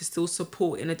opportunity to still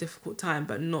support in a difficult time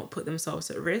but not put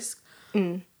themselves at risk.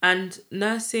 And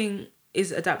nursing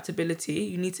is adaptability.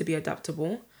 You need to be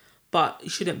adaptable, but you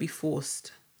shouldn't be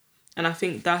forced. And I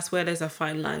think that's where there's a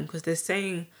fine line, because they're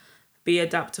saying be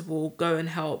adaptable, go and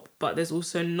help, but there's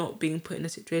also not being put in a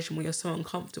situation where you're so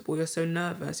uncomfortable, you're so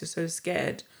nervous, you're so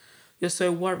scared, you're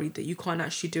so worried that you can't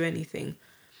actually do anything,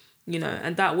 you know,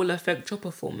 and that will affect your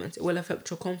performance, it will affect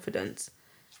your confidence.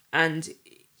 And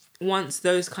once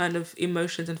those kind of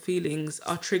emotions and feelings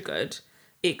are triggered,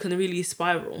 it can really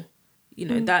spiral. You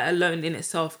know, that alone in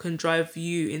itself can drive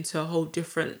you into a whole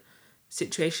different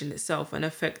situation itself and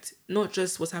affect not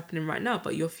just what's happening right now,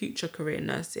 but your future career in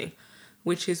nursing,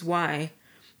 which is why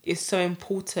it's so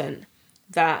important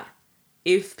that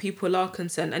if people are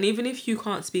concerned, and even if you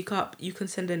can't speak up, you can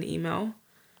send an email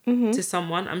to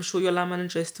someone. I'm sure your line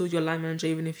manager is still your line manager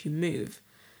even if you move.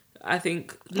 I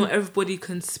think not everybody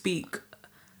can speak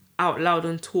out loud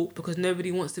and talk because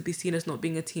nobody wants to be seen as not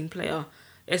being a team player,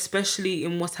 especially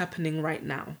in what's happening right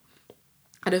now.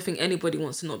 I don't think anybody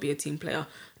wants to not be a team player.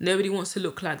 Nobody wants to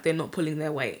look like they're not pulling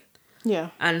their weight. Yeah.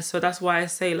 And so that's why I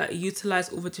say, like, utilize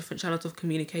all the different channels of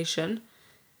communication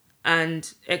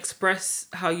and express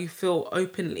how you feel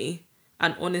openly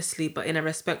and honestly, but in a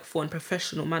respectful and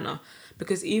professional manner.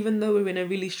 Because even though we're in a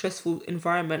really stressful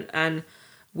environment and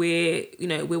we're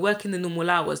working the normal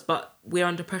hours, but we're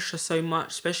under pressure so much,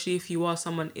 especially if you are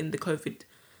someone in the COVID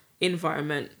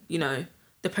environment, you know,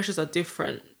 the pressures are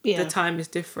different. Yeah. The time is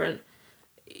different.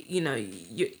 You know,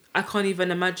 I can't even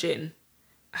imagine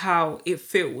how it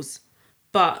feels,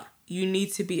 but you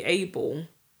need to be able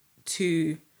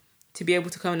to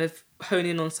kind of hone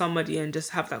in on somebody and just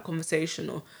have that conversation,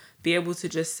 or be able to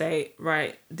just say,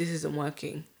 right, this isn't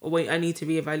working, or wait, I need to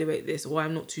reevaluate this, or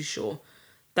I'm not too sure.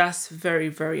 That's very,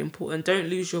 very important. Don't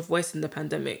lose your voice in the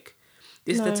pandemic.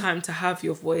 This is the time to have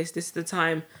your voice. This is the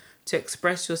time to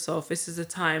express yourself. This is the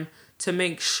time to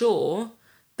make sure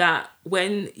that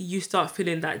when you start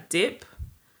feeling that dip,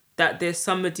 that there's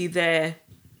somebody there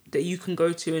that you can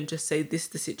go to and just say, this is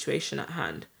the situation at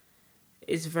hand.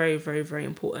 It's very, very, very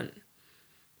important.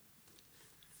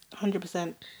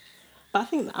 100%. But I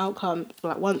think the outcome,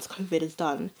 like once COVID is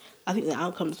done, I think the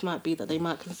outcomes might be that they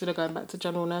might consider going back to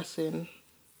general nursing,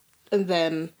 and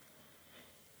then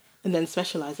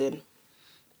specialising.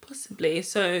 Possibly.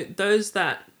 So those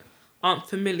that aren't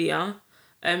familiar,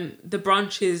 the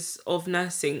branches of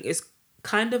nursing is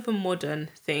kind of a modern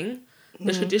thing.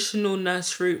 The traditional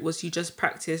nurse route was you just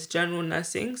practice general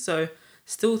nursing, so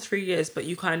still 3 years, but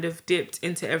you kind of dipped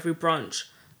into every branch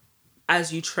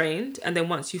as you trained, and then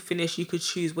once you finish, you could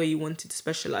choose where you wanted to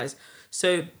specialize.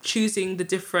 So choosing the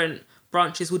different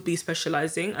branches would be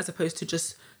specializing, as opposed to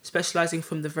just specializing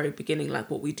from the very beginning, like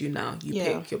what we do now. You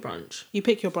pick your branch. You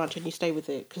pick your branch and you stay with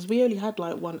it, because we only had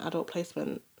like one adult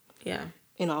placement. Yeah.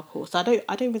 In our course, I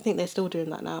don't even think they're still doing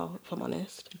that now. If I'm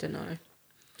honest, I don't know.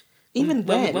 Even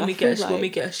when we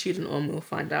get a student on, we'll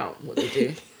find out what they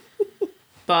do.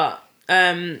 But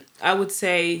I would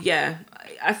say, yeah,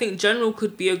 I think general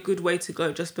could be a good way to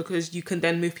go, just because you can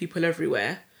then move people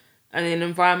everywhere, and in an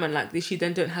environment like this, you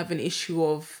then don't have an issue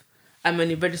of I'm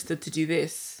only registered to do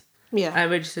this. Yeah, I'm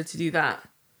registered to do that,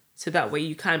 so that way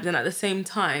you can. But then at the same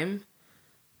time,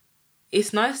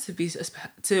 it's nice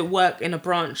to work in a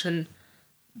branch and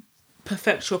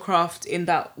perfect your craft in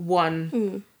that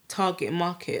one target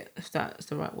market, if that's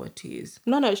the right word to use.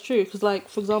 No, it's true, because like,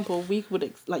 for example, you would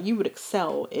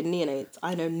excel in neonates.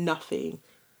 I know nothing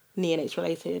neonates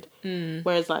related,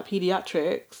 whereas like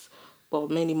pediatrics, well,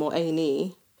 mainly more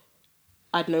A&E,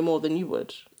 I'd know more than you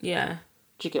would. Yeah.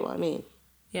 Do you get what I mean?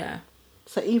 Yeah.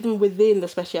 So even within the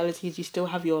specialities, you still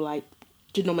have your like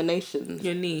denominations,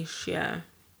 your niche, yeah,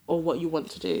 or what you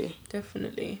want to do.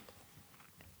 Definitely.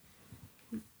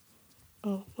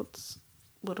 Oh,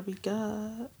 what do we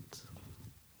got?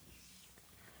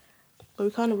 Well,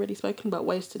 we kind of already spoken about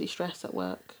ways to de-stress at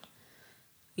work.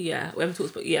 Yeah, we have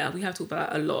talked about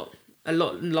that a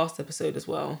lot in the last episode as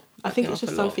well. I think it's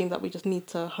just something that we just need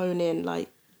to hone in. Like,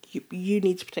 you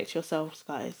need to protect yourselves,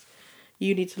 guys.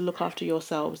 You need to look after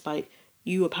yourselves. Like,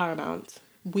 you are paramount.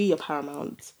 We are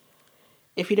paramount.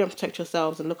 If you don't protect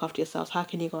yourselves and look after yourselves, how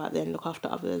can you go out there and look after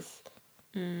others?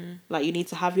 Like, you need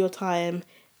to have your time,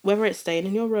 whether it's staying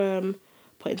in your room,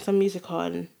 putting some music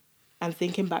on, and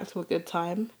thinking back to a good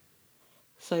time.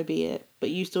 So be it. But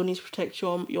you still need to protect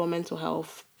your mental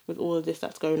health with all of this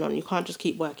that's going on. You can't just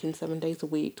keep working 7 days a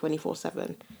week,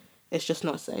 24/7. It's just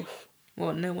not safe.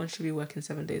 Well, no one should be working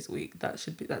 7 days a week. That's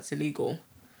illegal.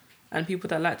 And people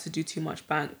that like to do too much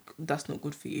bank, that's not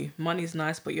good for you. Money is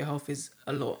nice, but your health is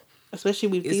a lot. Especially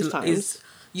with these times.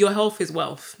 Your health is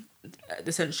wealth,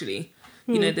 essentially.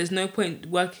 You know, there's no point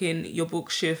working your book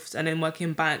shifts and then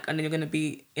working bank, and then you're going to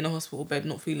be in a hospital bed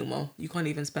not feeling well. You can't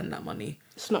even spend that money.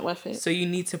 It's not worth it. So you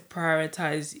need to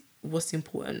prioritize what's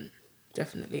important,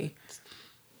 definitely.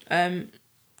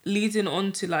 Leading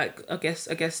on to, like, I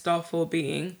guess staff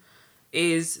well-being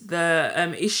is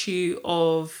the issue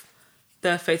of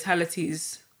the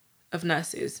fatalities of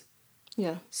nurses.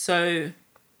 Yeah. So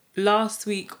last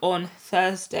week on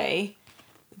Thursday,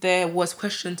 there was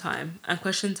Question Time, and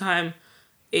Question Time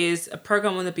is a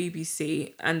program on the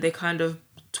BBC, and they kind of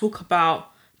talk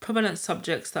about prominent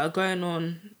subjects that are going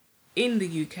on in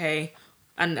the UK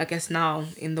and I guess now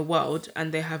in the world,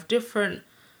 and they have different,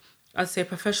 I'd say,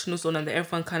 professionals on, and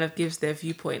everyone kind of gives their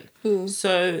viewpoint.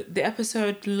 So the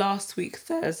episode last week,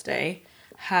 Thursday,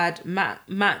 had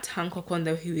Matt Hancock on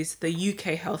there, who is the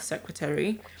UK Health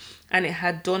Secretary, and it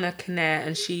had Donna Kinnair,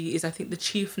 and she is, I think, the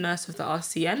chief nurse of the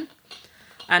RCN,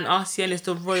 and RCN is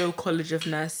the Royal College of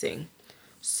Nursing.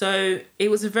 So it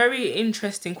was a very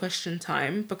interesting question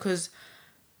time, because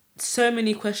so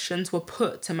many questions were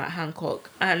put to Matt Hancock,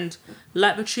 and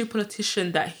like the true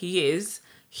politician that he is,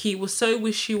 he was so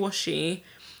wishy-washy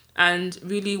and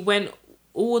really went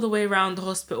all the way around the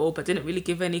hospital but didn't really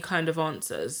give any kind of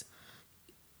answers.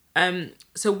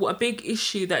 So what a big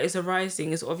issue that is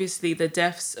arising is obviously the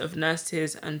deaths of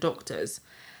nurses and doctors.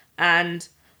 And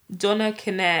Donna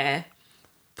Kinnair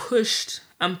pushed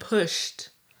and pushed,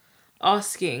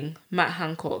 asking Matt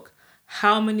Hancock,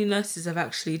 how many nurses have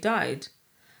actually died?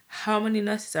 How many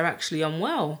nurses are actually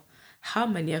unwell? How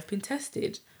many have been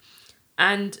tested?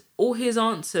 And all his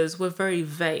answers were very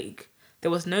vague.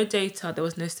 There was no data, there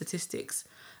was no statistics.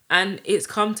 And it's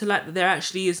come to light that there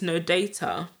actually is no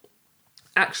data,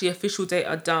 actually official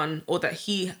data done, or that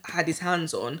he had his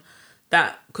hands on,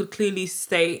 that could clearly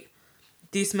state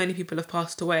this many people have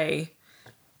passed away,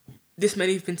 this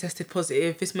many have been tested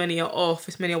positive, this many are off,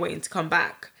 this many are waiting to come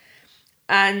back.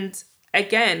 And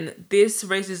again, this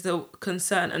raises the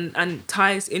concern and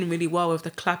ties in really well with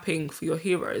the clapping for your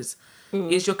heroes.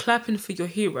 Is you're clapping for your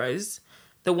heroes,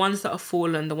 the ones that are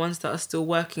fallen, the ones that are still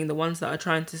working, the ones that are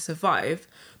trying to survive,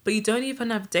 but you don't even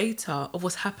have data of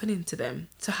what's happening to them.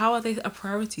 So how are they a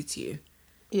priority to you?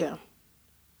 Yeah.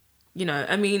 You know,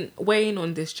 I mean, weighing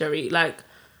on this, Jerry, like,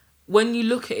 when you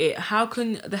look at it, how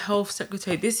can the health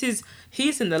secretary,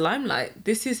 he's in the limelight.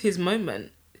 This is his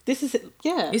moment. This is it.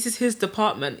 Yeah. This is his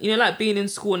department. You know, like being in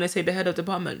school and they say the head of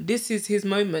department. This is his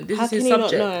moment. This How is can his you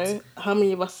subject. not know how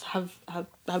many of us have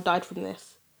died from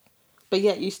this? But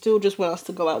yet you still just want us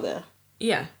to go out there.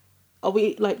 Yeah. Are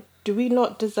we, like, do we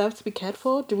not deserve to be cared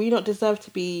for? Do we not deserve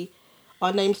to be,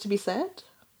 our names to be said?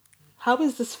 How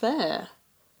is this fair?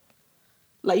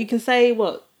 Like, you can say,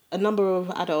 what, a number of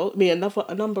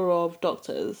a number of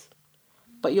doctors,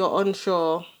 but you're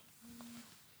unsure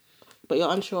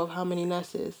of how many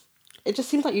nurses. It just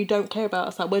seems like you don't care about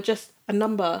us. Like, we're just a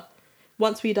number.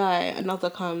 Once we die, another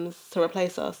comes to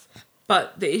replace us.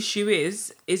 But the issue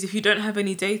is if you don't have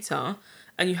any data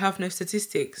and you have no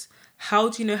statistics, how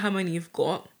do you know how many you've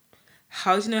got?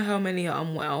 How do you know how many are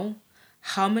unwell?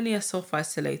 How many are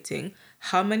self-isolating?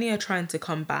 How many are trying to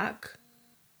come back?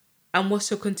 And what's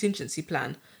your contingency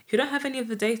plan? If you don't have any of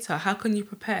the data, how can you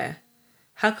prepare?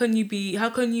 How can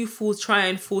you try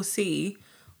and foresee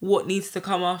what needs to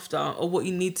come after or what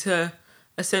you need to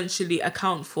essentially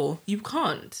account for? You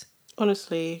can't.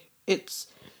 Honestly, it's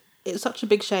such a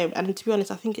big shame, and to be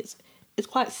honest, I think it's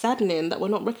quite saddening that we're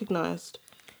not recognised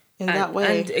in that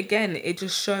way. And again, it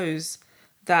just shows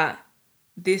that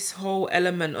this whole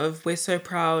element of we're so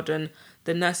proud and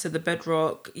the nurse of the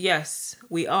bedrock, yes,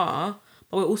 we are,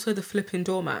 but we're also the flipping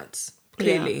doormats,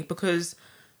 clearly, because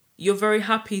you're very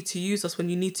happy to use us when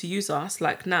you need to use us,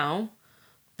 like now,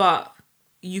 but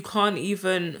you can't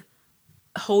even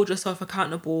hold yourself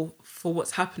accountable for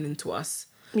what's happening to us.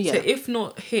 Yeah. So if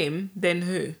not him, then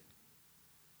who?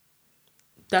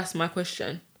 That's my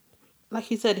question. Like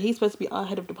you said, he's supposed to be our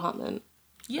head of department.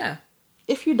 Yeah.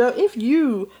 If you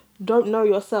don't know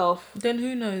yourself, Then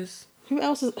who knows?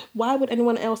 why would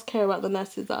anyone else care about the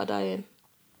nurses that are dying?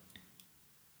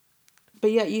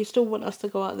 But yet you still want us to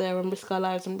go out there and risk our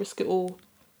lives and risk it all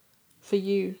for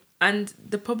you. And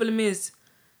the problem is,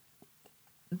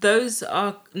 those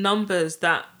are numbers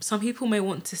that some people may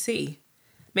want to see.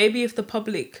 Maybe if the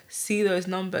public see those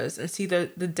numbers and see the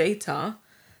data,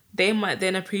 they might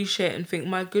then appreciate and think,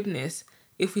 my goodness,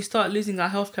 if we start losing our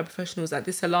healthcare professionals at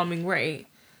this alarming rate,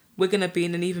 we're going to be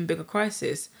in an even bigger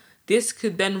crisis. This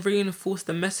could then reinforce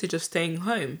the message of staying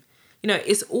home. You know,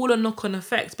 it's all a knock-on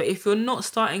effect, but if you're not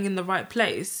starting in the right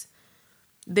place,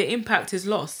 the impact is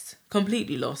lost,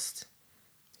 completely lost.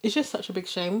 It's just such a big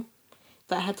shame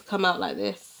that it had to come out like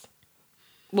this.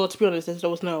 Well, to be honest, there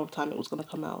was no time it was going to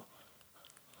come out.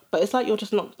 But it's like you're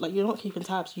not keeping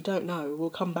tabs. You don't know. We'll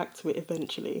come back to it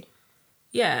eventually.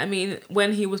 Yeah, I mean,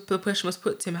 when the question was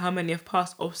put to him, how many have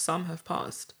passed? Oh, some have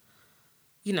passed.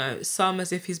 You know, some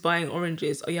as if he's buying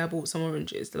oranges. Oh yeah, I bought some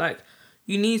oranges. Like,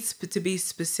 you need to be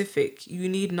specific. You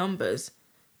need numbers.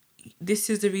 This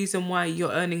is the reason why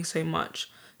you're earning so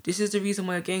much. This is the reason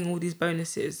why you're getting all these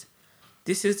bonuses.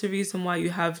 This is the reason why you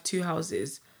have 2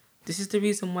 houses. This is the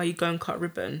reason why you go and cut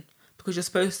ribbon. Because you're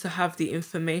supposed to have the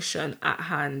information at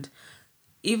hand.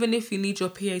 Even if you need your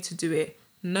PA to do it,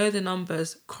 know the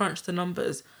numbers, crunch the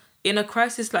numbers. In a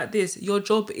crisis like this, your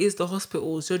job is the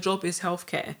hospitals. Your job is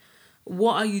healthcare.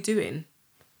 What are you doing?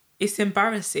 It's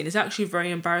embarrassing. It's actually very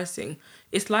embarrassing.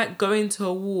 It's like going to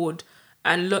a ward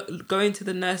and going to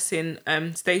the nursing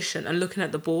station and looking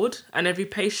at the board, and every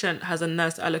patient has a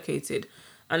nurse allocated,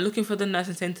 and looking for the nurse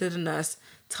and saying to the nurse,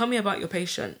 tell me about your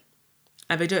patient.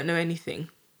 And they don't know anything.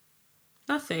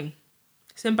 Nothing.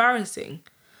 It's embarrassing.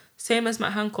 Same as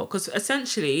Matt Hancock, because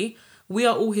essentially we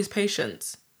are all his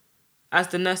patients as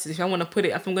the nurses. If I'm going to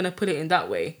put it in that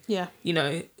way. Yeah. You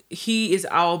know, he is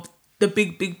the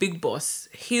big boss.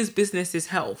 His business is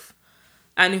health.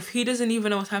 And if he doesn't even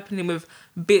know what's happening with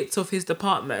bits of his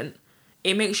department,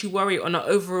 it makes you worry on an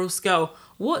overall scale.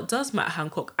 What does Matt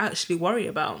Hancock actually worry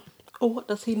about? Or what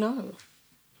does he know?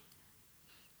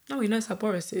 No, he knows how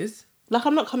Boris is. Like,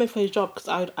 I'm not coming for his job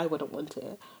because I wouldn't want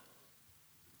it.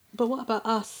 But what about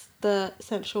us, the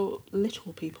essential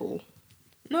little people?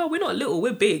 No, we're not little.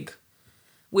 We're big.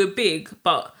 We're big,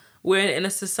 but we're in a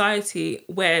society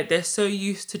where they're so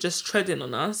used to just treading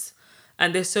on us,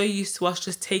 and they're so used to us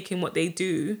just taking what they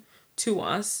do to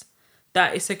us,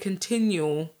 that it's a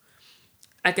continual,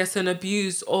 I guess, an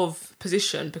abuse of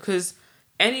position, because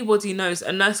anybody knows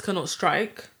a nurse cannot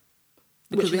strike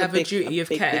because we have a duty of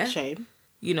care. Big shame.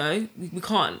 You know, we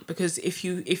can't, because if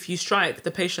you strike, the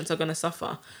patients are going to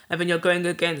suffer, and then you're going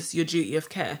against your duty of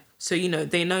care. So, you know,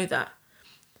 they know that.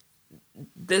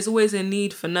 There's always a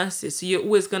need for nurses. So you're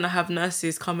always going to have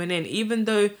nurses coming in, even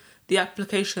though the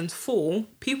applications fall,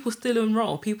 people still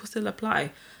enroll, people still apply.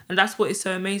 And that's what is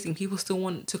so amazing. People still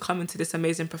want to come into this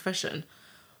amazing profession.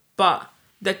 But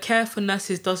the care for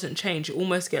nurses doesn't change. It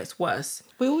almost gets worse.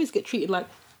 We always get treated like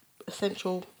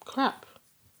essential crap.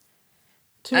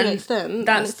 To an And extent.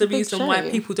 that's and the it's a big reason why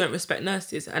shame. people don't respect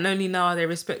nurses. And only now are they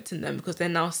respecting them because they're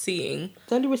now seeing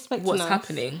They're only respecting what's us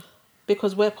happening.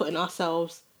 because we're putting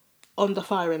ourselves on the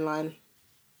firing line.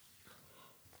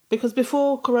 Because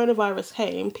before coronavirus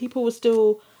came, people were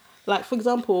still, like, for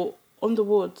example, on the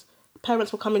wards,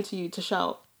 parents were coming to you to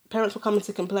shout. Parents were coming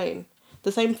to complain.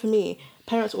 The same for me.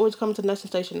 Parents always come to the nursing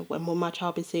station. When will my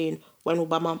child be seen? When will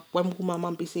my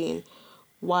mum be seen?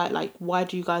 Why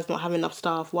do you guys not have enough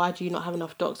staff? Why do you not have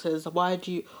enough doctors? Why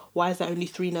is there only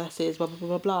 3 nurses? Blah blah blah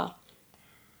blah blah.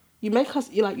 You make us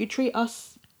you treat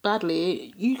us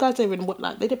badly. You guys don't even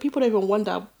people don't even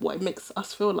wonder what it makes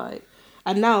us feel like.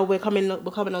 And now we're coming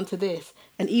onto this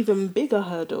an even bigger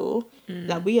hurdle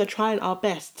that we are trying our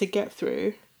best to get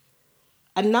through.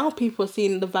 And now people are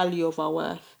seeing the value of our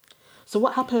worth. So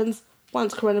what happens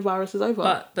once coronavirus is over?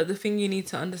 But the thing you need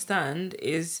to understand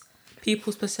is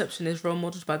people's perception is role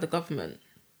modeled by the government.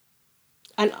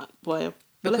 And but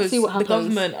let's see what happens. The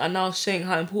government are now showing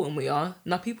how important we are.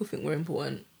 Now people think we're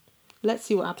important. Let's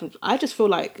see what happens. I just feel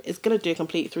like it's gonna do a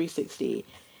complete 360.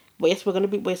 But yes,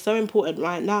 we're so important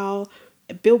right now.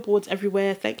 Billboards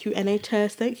everywhere. Thank you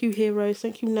NHS. Thank you heroes.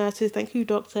 Thank you nurses. Thank you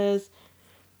doctors.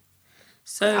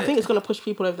 So I think it's gonna push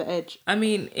people over the edge. I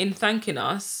mean, in thanking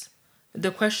us,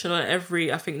 the question on every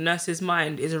nurse's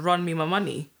mind is run me my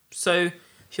money. So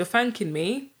if you're thanking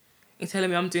me and telling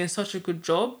me I'm doing such a good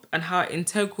job and how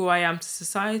integral I am to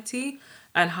society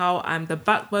and how I'm the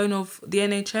backbone of the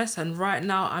NHS and right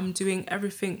now I'm doing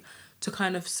everything to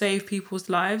kind of save people's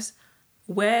lives,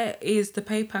 where is the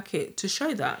pay packet to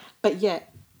show that? But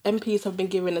yet, MPs have been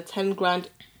given a 10 grand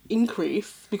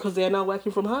increase because they are now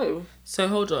working from home. So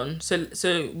hold on.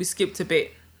 So we skipped a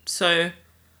bit. So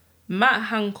Matt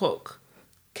Hancock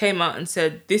came out and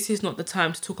said this is not the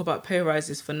time to talk about pay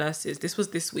rises for nurses. This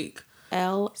was this week.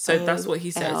 So that's what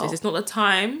he says. It's not the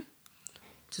time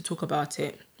to talk about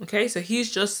it. Okay, so he's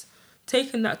just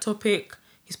taken that topic,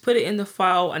 he's put it in the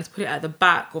file and he's put it at the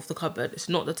back of the cupboard. It's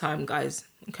not the time, guys.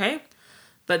 Okay?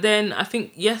 But then I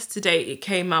think yesterday it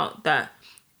came out that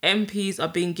MPs are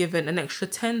being given an extra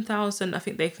 10,000, I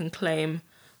think they can claim,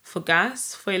 for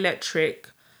gas, for electric,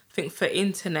 I think for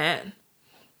internet,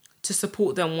 to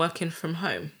support them working from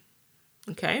home.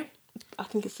 Okay? I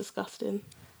think it's disgusting.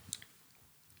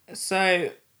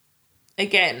 So,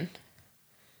 again,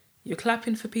 you're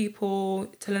clapping for people,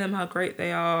 telling them how great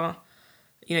they are.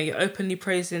 You know, you're openly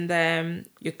praising them.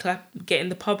 You're getting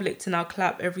the public to now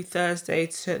clap every Thursday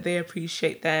so they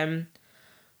appreciate them.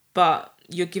 But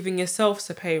you're giving yourselves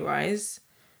a pay rise.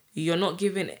 You're not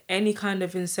giving any kind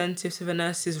of incentive to the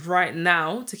nurses right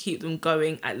now to keep them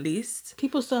going, at least.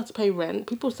 People still have to pay rent.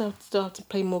 People still have to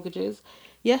pay mortgages.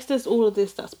 Yes, there's all of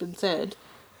this that's been said,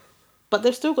 but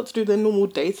they've still got to do their normal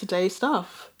day-to-day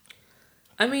stuff.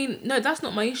 I mean, no, that's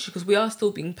not my issue because we are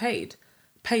still being paid.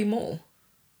 Pay more.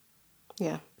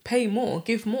 Yeah. Pay more,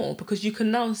 give more, because you can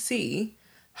now see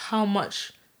how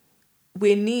much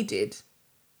we're needed.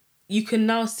 You can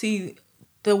now see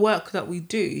the work that we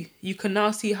do. You can now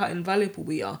see how invaluable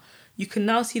we are. You can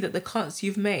now see that the cuts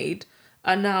you've made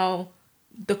are now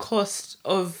the cost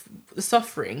of the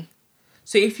suffering.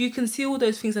 So if you can see all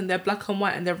those things and they're black and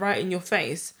white and they're right in your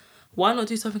face, why not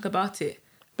do something about it?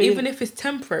 Even if it's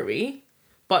temporary,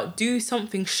 but do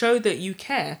something, show that you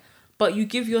care, but you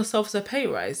give yourselves a pay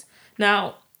rise.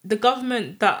 Now, the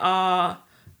government that are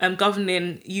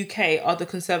governing UK are the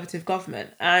Conservative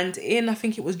government. And in, I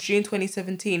think it was June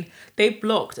 2017, they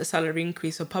blocked a salary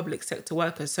increase for public sector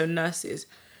workers, so nurses.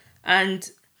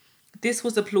 And this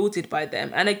was applauded by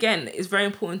them. And again, it's very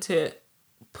important to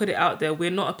put it out there. We're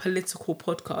not a political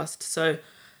podcast. So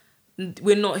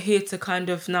we're not here to kind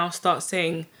of now start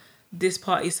saying this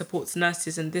party supports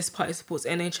nurses and this party supports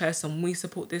NHS and we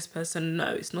support this person.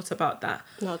 No, it's not about that.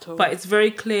 Not at all. But it's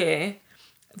very clear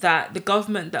that the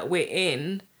government that we're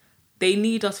in, they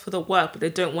need us for the work, but they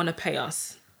don't want to pay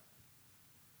us.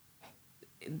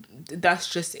 That's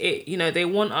just it. You know, they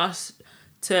want us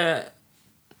to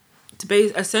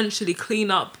essentially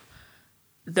clean up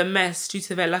the mess due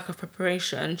to their lack of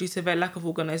preparation, due to their lack of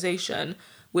organisation,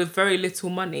 with very little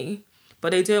money.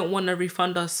 But they don't want to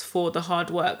refund us for the hard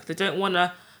work. They don't want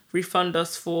to refund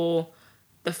us for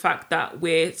the fact that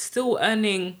we're still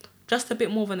earning just a bit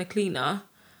more than a cleaner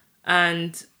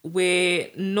and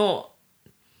we're not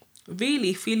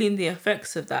really feeling the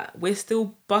effects of that. We're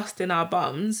still busting our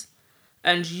bums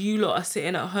and you lot are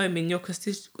sitting at home in your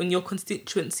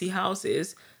constituency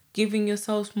houses giving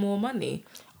yourselves more money.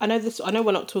 I know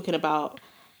we're not talking about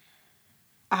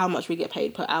how much we get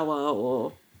paid per hour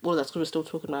or all that, because we're still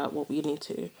talking about what we need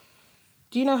to.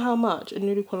 Do you know how much a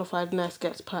newly qualified nurse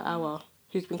gets per hour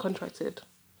who's been contracted?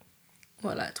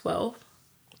 What, like 12?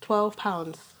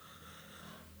 £12.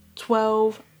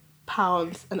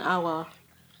 £12 an hour.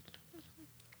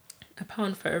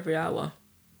 £1 for every hour.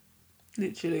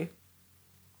 Literally.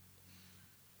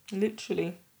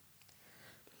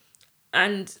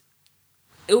 And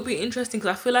it'll be interesting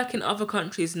because I feel like in other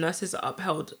countries, nurses are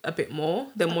upheld a bit more.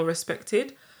 They're more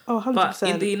respected. Oh, 100%. But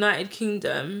in the United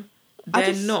Kingdom,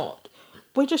 they're not.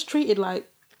 We're just treated like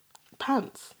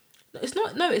pants. It's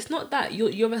not that.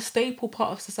 You're a staple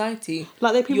part of society.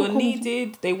 Like you're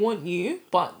needed, they want you,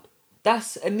 but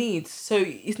that's a need. So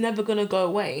it's never going to go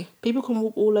away. People can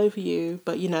walk all over you,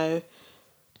 but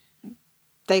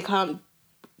they can't.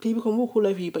 People can walk all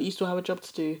over you, but you still have a job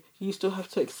to do. You still have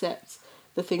to accept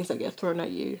the things that get thrown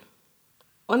at you.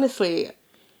 Honestly,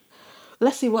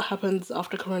 let's see what happens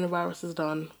after coronavirus is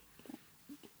done.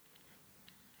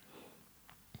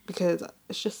 Because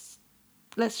let's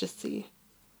just see.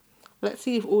 Let's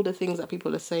see if all the things that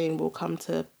people are saying will come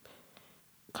to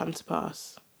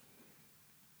pass.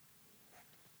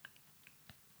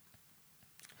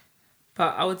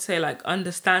 But I would say, like,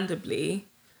 understandably,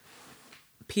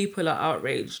 people are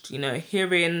outraged,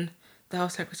 hearing the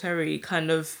Health Secretary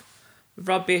kind of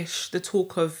rubbish the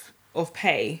talk of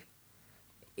pay.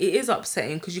 It is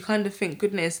upsetting because you kind of think,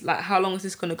 goodness, like, how long is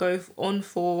this going to go on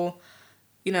for?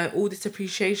 All this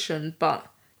appreciation, but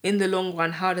in the long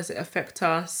run, how does it affect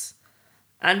us?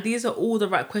 And these are all the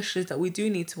right questions that we do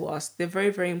need to ask. They're very,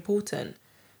 very important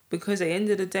because at the end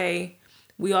of the day,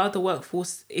 we are the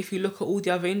workforce. If you look at all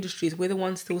the other industries, we're the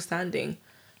ones still standing.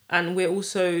 And we're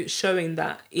also showing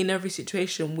that in every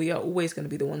situation, we are always going to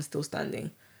be the ones still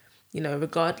standing,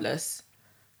 regardless.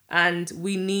 And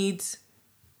we need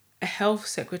a health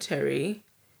secretary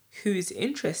who's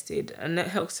interested, and a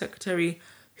health secretary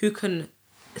who can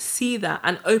see that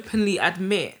and openly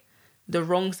admit the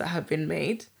wrongs that have been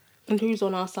made. And who's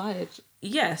on our side.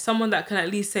 Yeah, someone that can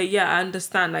at least say, yeah, I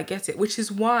understand, I get it. Which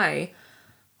is why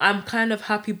I'm kind of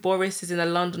happy Boris is in a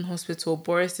London hospital.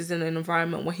 Boris is in an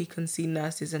environment where he can see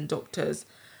nurses and doctors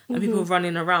and people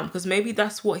running around. Because maybe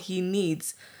that's what he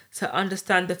needs to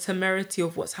understand the temerity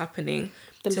of what's happening.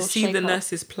 To see the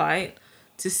nurses' plight.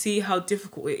 To see how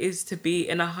difficult it is to be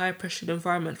in a high-pressured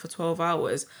environment for 12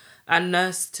 hours. And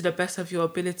nurse to the best of your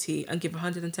ability and give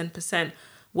 110%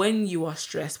 when you are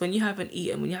stressed, when you haven't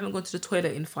eaten, when you haven't gone to the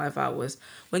toilet in 5 hours,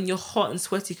 when you're hot and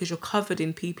sweaty because you're covered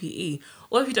in PPE,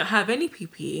 or if you don't have any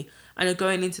PPE and you're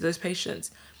going into those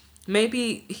patients.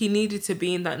 Maybe he needed to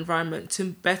be in that environment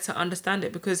to better understand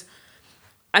it, because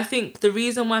I think the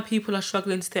reason why people are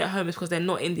struggling to stay at home is because they're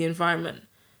not in the environment.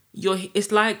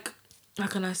 It's like, how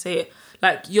can I say it?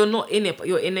 Like, you're not in it, but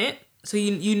you're in it. So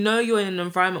you're in an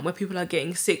environment where people are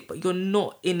getting sick, but you're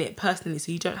not in it personally,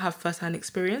 so you don't have first-hand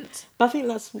experience. But I think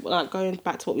that's like going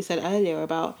back to what we said earlier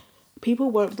about people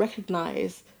won't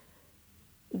recognise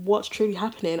what's truly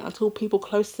happening until people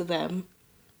close to them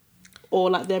or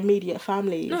like their immediate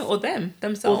families. No, or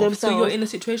themselves. So you're in a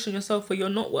situation yourself where you're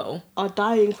not well. Are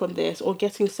dying from this or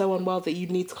getting so unwell that you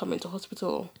need to come into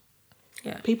hospital.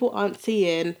 Yeah. People aren't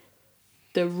seeing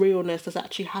the realness that's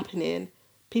actually happening.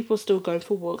 People still going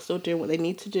for walks, still doing what they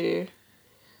need to do,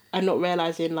 and not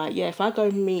realising, like, yeah, if I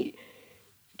go meet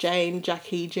Jane,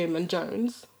 Jackie, Jim and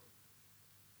Jones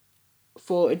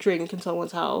for a drink in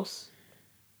someone's house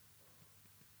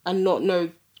and not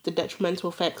know the detrimental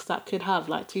effects that could have,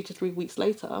 like, 2 to 3 weeks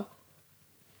later,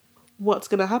 what's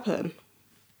going to happen?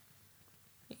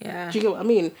 Yeah. Do you get what I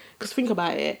mean? Because think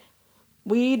about it.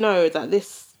 We know that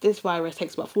this virus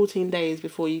takes about 14 days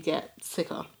before you get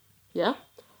sicker. Yeah?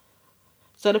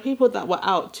 So the people that were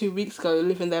out 2 weeks ago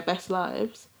living their best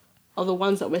lives are the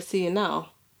ones that we're seeing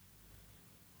now.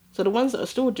 So the ones that are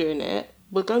still doing it,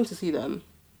 we're going to see them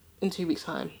in 2 weeks'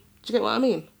 time. Do you get what I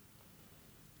mean?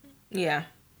 Yeah.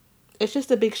 It's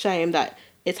just a big shame that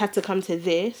it's had to come to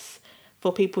this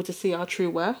for people to see our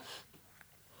true worth.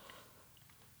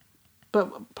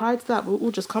 But prior to that, we're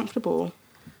all just comfortable.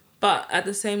 But at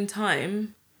the same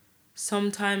time,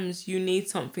 sometimes you need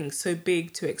something so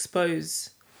big to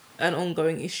expose an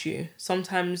ongoing issue.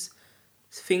 Sometimes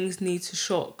things need to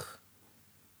shock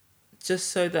just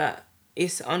so that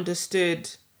it's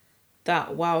understood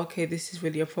that, wow, okay, this is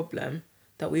really a problem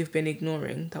that we've been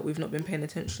ignoring, that we've not been paying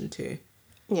attention to.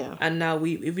 Yeah. And now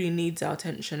it really needs our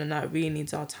attention, and now it really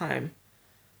needs our time.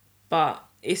 But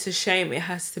it's a shame it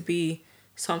has to be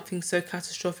something so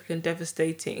catastrophic and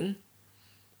devastating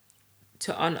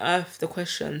to unearth the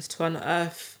questions, to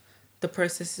unearth the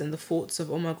processes and the thoughts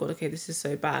of, oh my God, okay, this is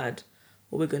so bad,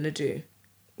 what we're going to do,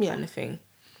 kind of thing.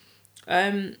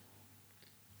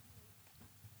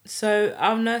 So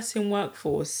our nursing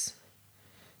workforce.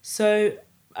 So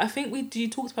I think you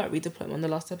talked about redeployment on the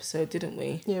last episode, didn't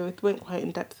we? Yeah, we went quite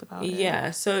in depth about it.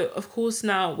 Yeah, so of course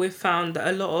now we've found that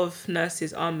a lot of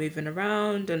nurses are moving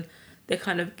around and they're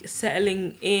kind of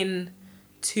settling in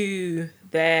to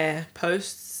their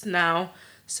posts now.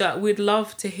 So we'd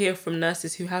love to hear from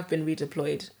nurses who have been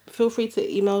redeployed. Feel free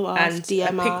to email us, And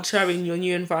DM a us. picture in your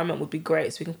new environment would be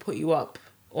great, so we can put you up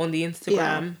on the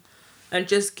Instagram. And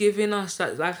just giving us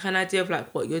like an idea of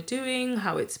like what you're doing,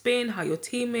 how it's been, how your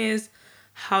team is,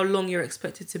 how long you're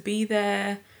expected to be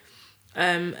there.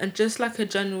 And just like a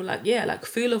general like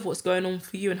feel of what's going on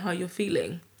for you and how you're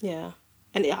feeling. Yeah.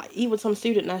 And even some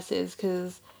student nurses,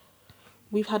 because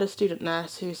we've had a student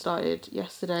nurse who started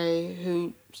yesterday,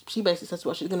 who she basically says,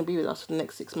 well, she's going to be with us for the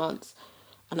next 6 months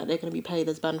and that they're going to be paid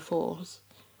as band 4s.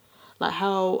 Like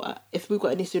how, if we've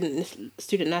got any student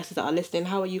nurses that are listening,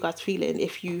 how are you guys feeling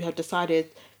if you have decided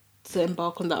to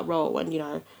embark on that role and, you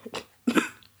know,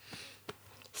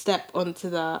 step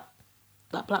onto that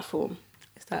platform?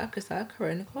 Is that a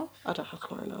corona cough? I don't have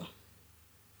corona.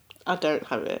 I don't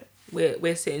have it.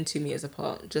 We're sitting 2 meters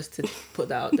apart, just to put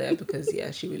that out there, because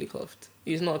yeah, she really coughed.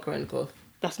 It's not a corona cough.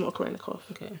 That's not a corona cough.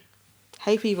 Okay.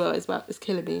 Hay fever is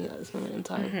killing me at this moment in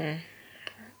time.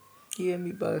 Mm-hmm. You and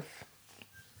me both.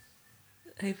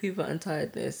 Hay fever and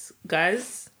tiredness.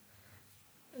 Guys,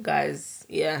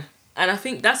 yeah. And I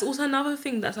think that's also another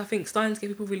thing that's, I think, starting to get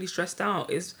people really stressed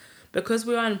out, is because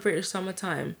we're in British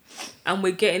summertime and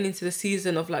we're getting into the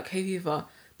season of like hay fever,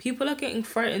 people are getting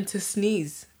frightened to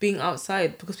sneeze being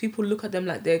outside because people look at them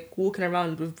like they're walking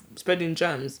around with spreading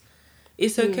germs.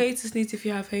 It's okay to sneeze if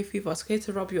you have hay fever. It's okay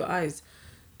to rub your eyes.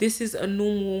 This is a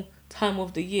normal time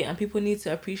of the year and people need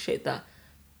to appreciate that.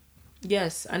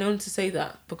 Yes, I wanted to say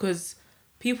that because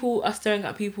people are staring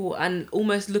at people and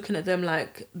almost looking at them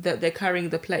like they're carrying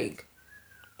the plague.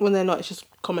 When they're not, it's just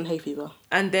common hay fever.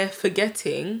 And they're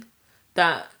forgetting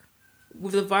that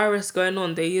with the virus going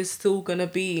on, there is still going to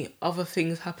be other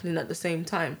things happening at the same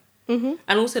time. Mm-hmm.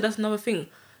 And also that's another thing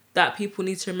that people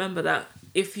need to remember, that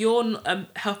if you're a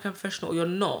healthcare professional or you're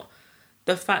not,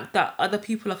 the fact that other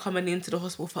people are coming into the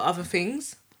hospital for other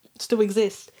things still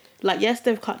exists. Like, yes,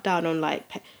 they've cut down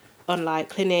on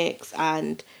clinics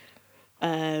and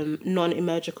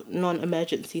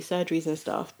non-emergency surgeries and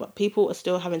stuff, but people are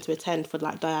still having to attend for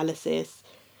like dialysis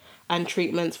and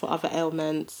treatments for other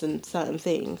ailments and certain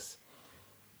things.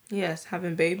 Yes,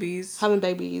 having babies.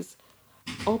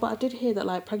 Oh, but I did hear that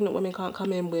like pregnant women can't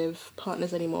come in with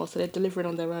partners anymore, so they're delivering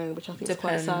on their own, which I think is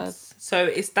quite sad. So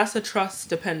that's a trust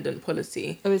dependent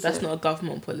policy. Oh, is that's it? not a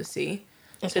government policy.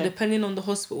 Okay. So depending on the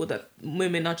hospital that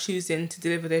women are choosing to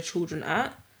deliver their children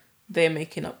at, they're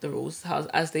making up the rules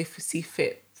as they see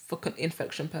fit for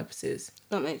infection purposes.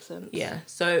 That makes sense. Yeah.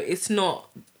 So it's not.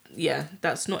 Yeah,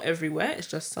 that's not everywhere. It's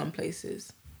just some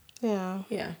places. Yeah.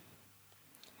 Yeah.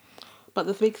 But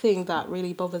the big thing that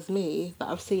really bothers me, that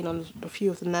I've seen on a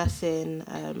few of the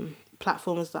nursing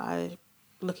platforms that I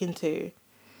look into,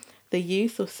 the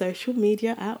use of social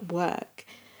media at work.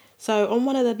 So on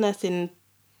one of the nursing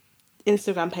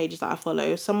Instagram pages that I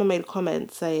follow, someone made a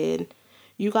comment saying,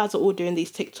 you guys are all doing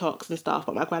these TikToks and stuff,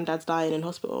 but my granddad's dying in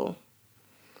hospital.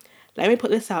 Let me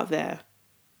put this out there.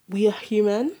 We are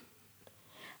human.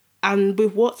 And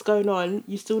with what's going on,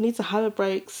 you still need to have a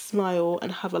break, smile,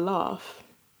 and have a laugh.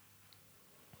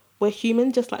 We're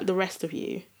human just like the rest of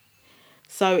you.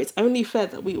 So it's only fair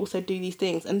that we also do these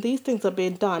things. And these things are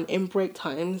being done in break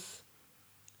times.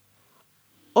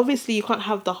 Obviously, you can't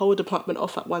have the whole department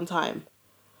off at one time.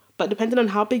 But depending on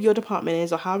how big your department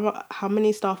is or how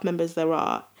many staff members there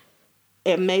are,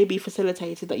 it may be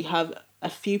facilitated that you have a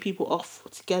few people off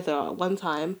together at one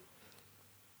time.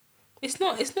 It's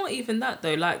not even that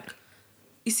though. Like,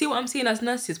 you see what I'm seeing as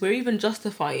nurses? We're even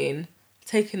justifying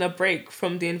taking a break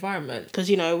from the environment. Because,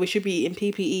 you know, we should be in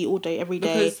PPE all day, every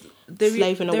day, because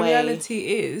slaving away. The reality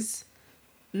is,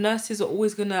 nurses are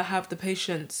always going to have the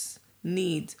patient's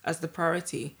need as the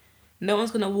priority. No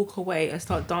one's going to walk away and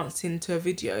start dancing to a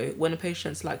video when a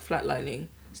patient's like flatlining.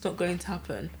 It's not going to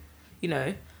happen. You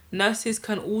know, nurses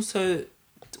can also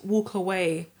walk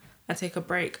away and take a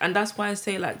break. And that's why I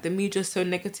say like the media is so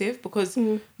negative, because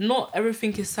not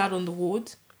everything is sad on the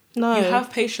ward. No. You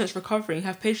have patients recovering. You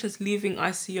have patients leaving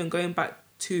ICU and going back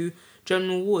to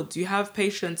general wards. You have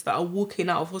patients that are walking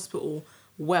out of hospital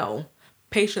well.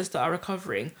 Patients that are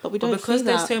recovering. But we don't because see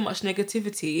there's that. so much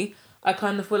negativity, I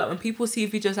kind of feel like when people see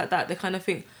videos like that, they kind of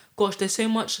think, gosh, there's so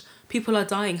much, people are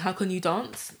dying, how can you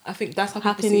dance? I think that's how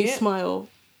people see it. How can you smile?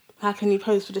 How can you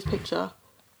pose for this picture?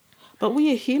 But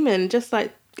we are human, just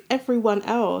like everyone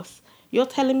else. You're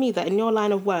telling me that in your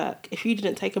line of work, if you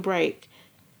didn't take a break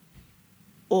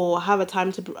or have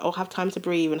time to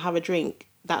breathe and have a drink,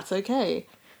 that's okay.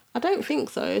 I don't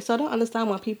think so. So I don't understand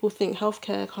why people think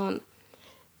healthcare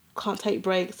can't take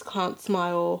breaks, can't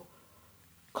smile,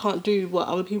 can't do what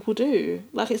other people do.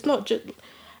 Like, it's not just...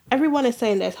 Everyone is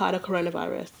saying they're tired of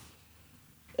coronavirus.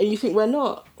 And you think we're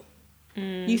not.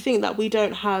 You think that we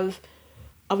don't have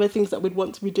other things that we'd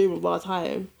want to be doing with our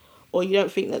time. Or you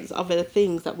don't think that there's other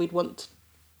things that we'd want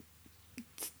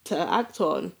to act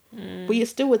on. We are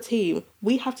still a team.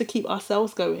 We have to keep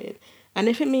ourselves going. And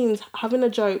if it means having a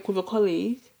joke with a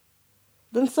colleague,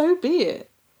 then so be it.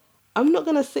 I'm not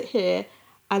going to sit here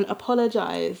and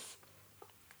apologise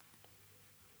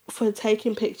for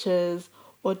taking pictures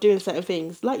or doing certain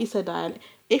things. Like you said, Diane,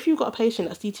 if you've got a patient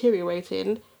that's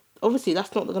deteriorating, obviously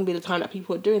that's not going to be the time that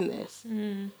people are doing this.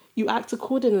 You act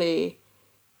accordingly.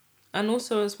 And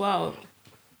also as well,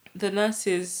 the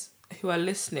nurses who are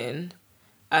listening,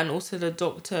 and also the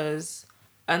doctors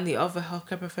and the other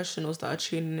healthcare professionals that are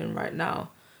tuning in right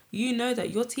now, you know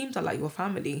that your teams are like your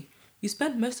family. You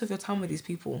spend most of your time with these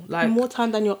people. Like, more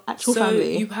time than your actual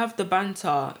family. So you have the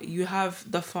banter, you have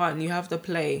the fun, you have the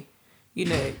play. You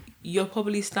know, you're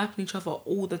probably snapping each other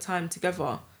all the time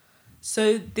together.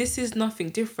 So this is nothing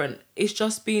different. It's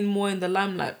just been more in the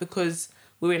limelight because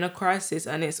we're in a crisis,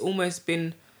 and it's almost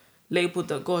been labelled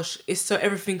that, gosh,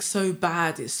 everything's so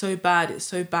bad, it's so bad, it's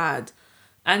so bad.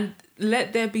 And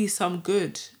let there be some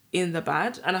good in the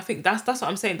bad. And I think that's what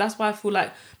I'm saying. That's why I feel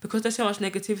like, because there's so much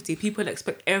negativity, people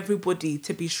expect everybody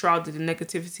to be shrouded in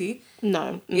negativity.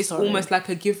 No, it's almost like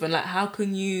a given. Like, how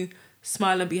can you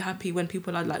smile and be happy when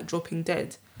people are like dropping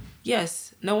dead?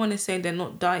 Yes, no one is saying they're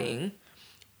not dying,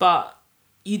 but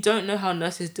you don't know how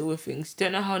nurses deal with things. You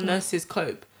don't know how nurses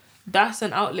cope. That's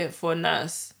an outlet for a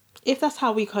nurse. If that's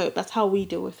how we cope, that's how we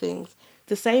deal with things.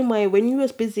 The same way when you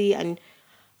was busy and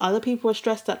other people are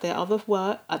stressed at their other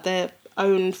work, at their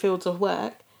own fields of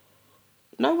work,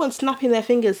 no one's snapping their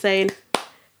fingers saying,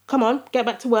 come on, get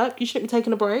back to work, you shouldn't be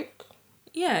taking a break.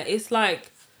 Yeah, it's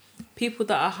like people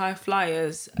that are high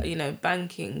flyers, you know,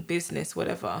 banking, business,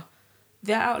 whatever,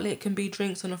 their outlet can be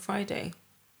drinks on a Friday.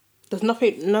 There's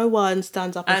nothing, no one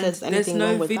stands up and says anything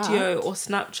wrong with that. There's no video or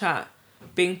Snapchat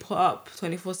being put up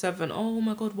 24/7. Oh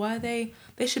my God, why are they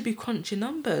should be crunching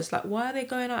numbers. Like, why are they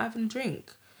going out having a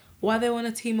drink? Why are they on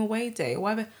a team away day?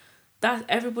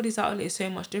 Everybody's outlet is so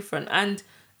much different. And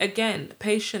again,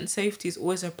 patient safety is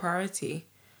always a priority.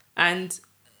 And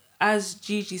as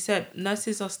Gigi said,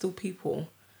 nurses are still people.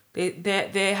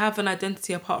 They have an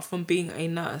identity apart from being a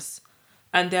nurse,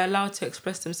 and they're allowed to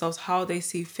express themselves how they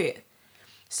see fit.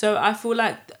 So I feel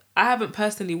like, I haven't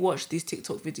personally watched these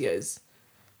TikTok videos,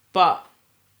 but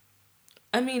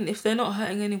I mean, if they're not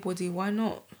hurting anybody, why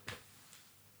not?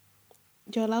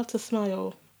 You're allowed to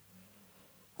smile.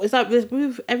 It's like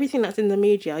with everything that's in the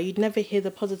media, you'd never hear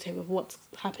the positive of what's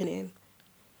happening.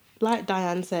 Like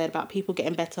Diane said about people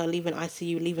getting better, leaving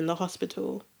ICU, leaving the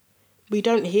hospital. We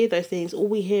don't hear those things. All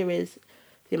we hear is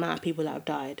the amount of people that have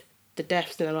died, the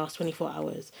deaths in the last 24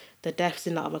 hours, the deaths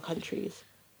in the other countries.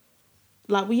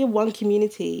 Like, we are one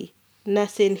community.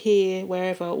 Nursing here,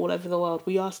 wherever, all over the world,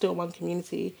 we are still one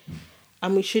community.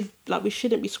 And we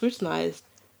shouldn't be scrutinised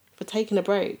for taking a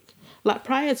break. Like,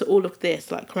 prior to all of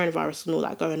this, like coronavirus and all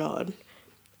that going on,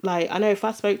 like, I know if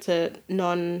I spoke to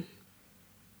non-nursing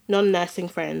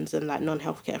friends and like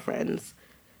non-healthcare friends,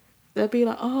 they'll be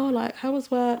like, oh, like, how was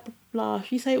work, blah.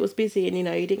 If you say it was busy and, you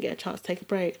know, you didn't get a chance to take a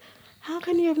break, how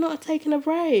can you have not taken a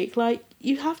break? Like,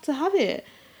 you have to have it.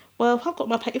 Well,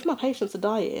 if my patients are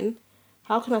dying,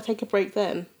 how can I take a break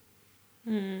then?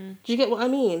 Do you get what I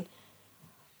mean?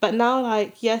 But now,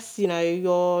 like, yes, you know,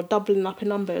 you're doubling up in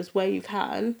numbers where you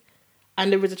can,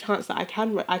 and there is a chance that I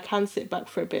can sit back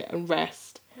for a bit and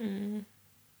rest. I'm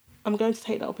going to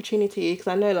take that opportunity, because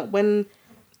I know that when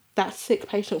that sick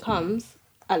patient comes,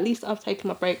 at least I've taken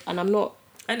my break, and I'm not...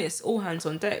 And it's all hands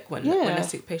on deck when a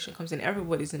sick patient comes in.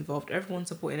 Everybody's involved. Everyone's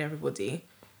supporting everybody.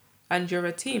 And you're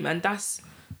a team. And that's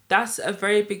a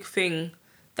very big thing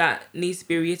that needs to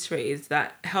be reiterated, is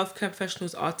that healthcare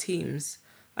professionals are teams.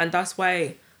 And that's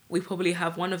why we probably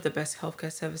have one of the best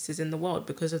healthcare services in the world,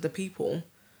 because of the people.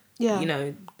 Yeah. You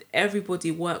know,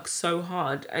 everybody works so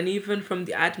hard. And even from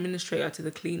the administrator to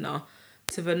the cleaner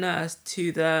to the nurse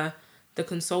to the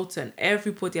consultant,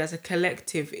 everybody as a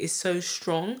collective is so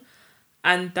strong.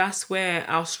 And that's where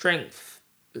our strength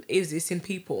is. It's in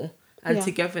people and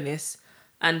togetherness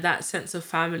and that sense of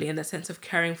family and that sense of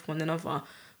caring for one another,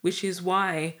 which is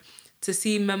why to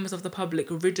see members of the public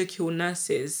ridicule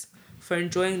nurses for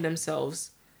enjoying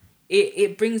themselves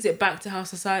it brings it back to how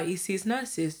society sees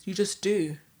nurses. You just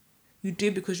do. You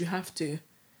do because you have to.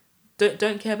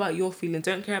 Don't care about your feelings.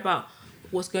 Don't care about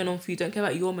what's going on for you. Don't care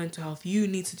about your mental health. You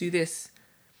need to do this.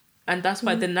 And that's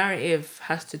why the narrative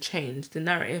has to change. The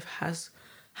narrative has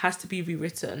to be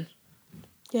rewritten.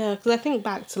 Yeah, because I think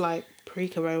back to like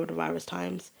pre-coronavirus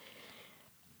times,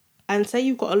 and say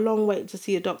you've got a long wait to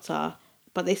see a doctor,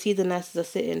 but they see the nurses are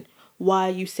sitting. Why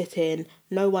are you sitting?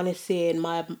 No one is seeing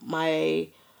my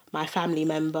family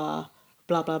member.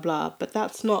 Blah blah blah. But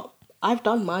that's not. I've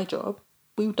done my job.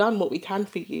 We've done what we can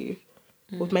for you.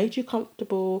 We've made you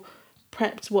comfortable,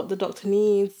 prepped what the doctor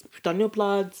needs, we've done your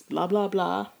bloods, blah blah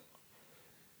blah.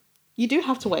 You do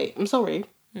have to wait. I'm sorry.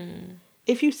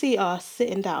 If you see us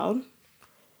sitting down,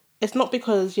 it's not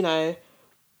because,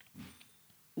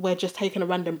 we're just taking a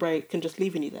random break and just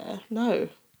leaving you there. No.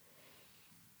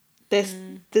 There's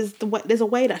a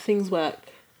way that things work,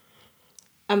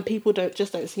 and people don't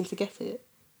seem to get it.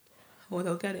 Well,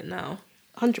 they'll get it now.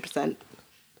 100%.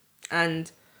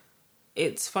 And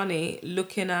it's funny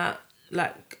looking at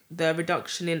like the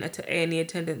reduction in A&E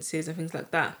attendances and things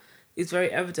like that. It's very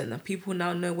evident that people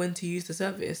now know when to use the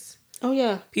service. Oh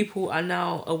yeah. People are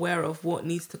now aware of what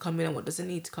needs to come in and what doesn't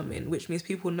need to come in, which means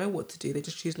people know what to do. They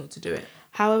just choose not to do it.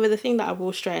 However, the thing that I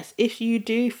will stress, if you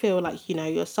do feel like,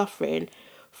 you're suffering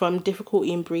from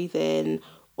difficulty in breathing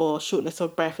or shortness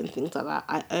of breath and things like that,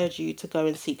 I urge you to go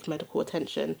and seek medical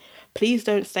attention. Please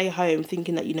don't stay home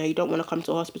thinking that, you don't want to come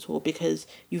to a hospital because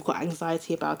you've got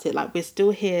anxiety about it. Like, we're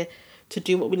still here to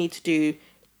do what we need to do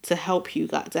to help you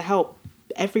guys, to help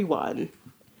everyone.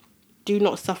 Do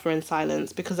not suffer in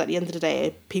silence, because at the end of the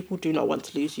day, people do not want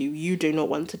to lose you. You do not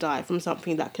want to die from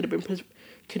something that could have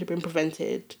been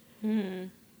prevented.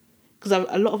 Because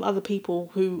a lot of other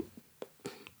people who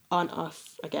aren't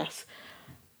us, I guess,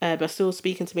 are still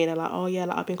speaking to me, and they're like, oh yeah,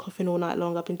 like I've been coughing all night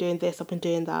long, I've been doing this, I've been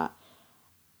doing that.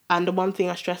 And the one thing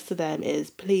I stress to them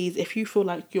is, please, if you feel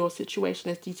like your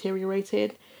situation is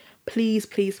deteriorated, please,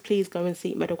 please, please go and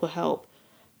seek medical help.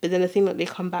 But then the thing that they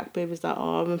come back with is that,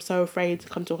 oh, I'm so afraid to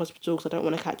come to a hospital because I don't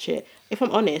want to catch it. If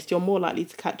I'm honest, you're more likely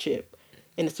to catch it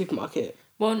in a supermarket.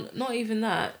 Well, not even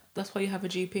that. That's why you have a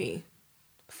GP.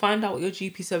 Find out what your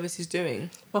GP service is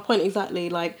doing. My point exactly.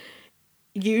 Like,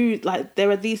 there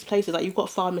are these places, like you've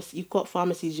got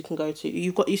pharmacies you can go to.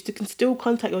 You can still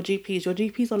contact your GPs. Your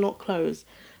GPs are not closed.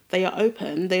 They are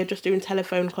open. They are just doing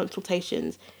telephone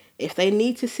consultations. If they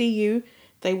need to see you,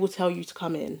 they will tell you to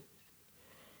come in.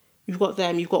 You've got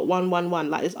them. You've got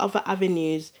 111. Like, there's other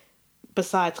avenues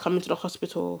besides coming to the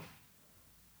hospital.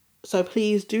 So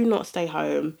please do not stay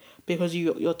home because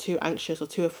you're too anxious or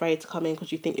too afraid to come in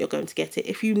because you think you're going to get it.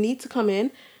 If you need to come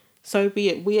in, so be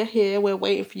it. We are here. We're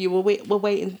waiting for you. We're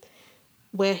waiting.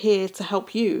 We're here to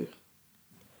help you.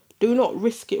 Do not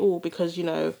risk it all because,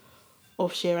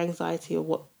 of sheer anxiety or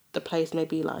what the place may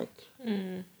be like.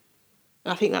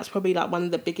 I think that's probably like one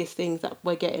of the biggest things that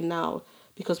we're getting now,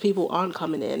 because people aren't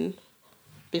coming in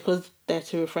because they're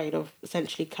too afraid of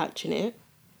essentially catching it.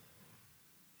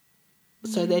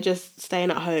 So they're just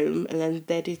staying at home, and then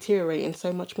they're deteriorating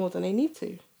so much more than they need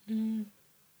to.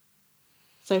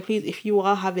 So please, if you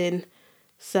are having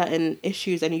certain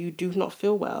issues and you do not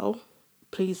feel well,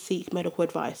 please seek medical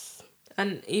advice.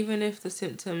 And even if the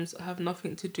symptoms have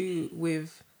nothing to do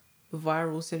with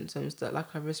viral symptoms that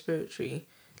like are respiratory,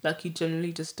 like you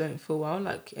generally just don't feel well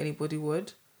like anybody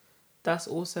would, that's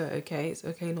also okay. It's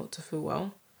okay not to feel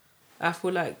well. I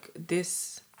feel like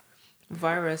this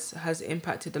virus has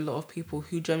impacted a lot of people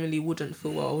who generally wouldn't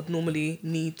feel well, would normally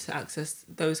need to access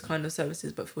those kind of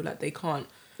services but feel like they can't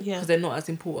because they're not as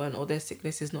important or their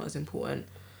sickness is not as important.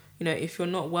 If you're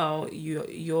not well,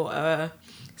 you're a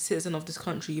citizen of this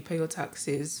country, you pay your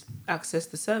taxes, access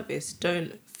the service.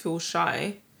 Don't feel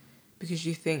shy because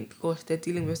you think, gosh, they're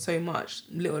dealing with so much,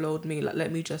 little old me, like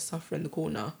let me just suffer in the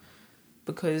corner.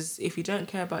 Because if you don't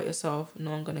care about yourself,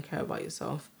 no one's going to care about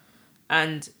yourself.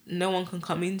 And no one can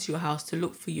come into your house to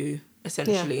look for you,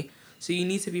 essentially. Yeah. So you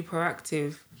need to be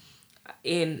proactive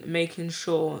in making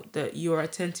sure that you're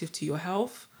attentive to your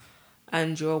health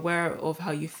and you're aware of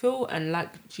how you feel. And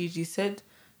like Gigi said,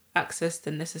 access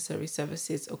the necessary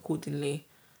services accordingly.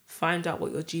 Find out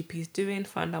what your GP is doing,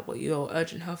 find out what your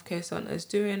urgent healthcare centre is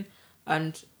doing,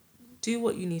 and do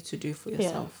what you need to do for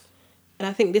yourself. Yeah. And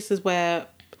I think this is where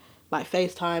like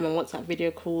FaceTime and WhatsApp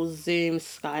video calls, Zoom,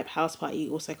 Skype, House Party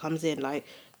also comes in. Like,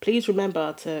 please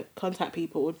remember to contact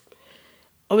people.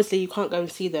 Obviously, you can't go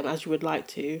and see them as you would like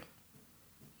to,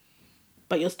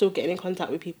 but you're still getting in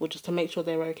contact with people just to make sure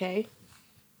they're okay.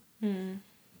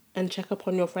 And check up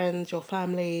on your friends, your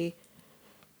family.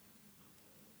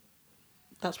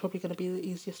 That's probably going to be the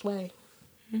easiest way.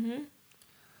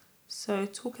 So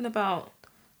talking about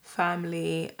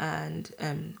family and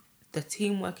the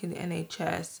teamwork in the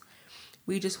NHS,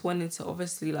 we just wanted to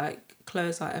obviously like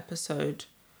close our episode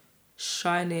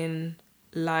shining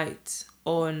light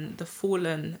on the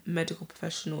fallen medical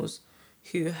professionals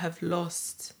who have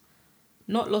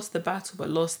not lost the battle, but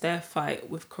lost their fight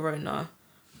with corona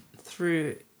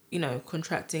through,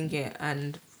 contracting it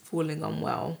and falling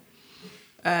unwell.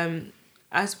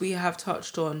 As we have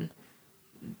touched on,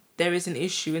 there is an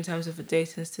issue in terms of the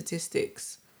data and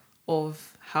statistics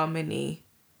of how many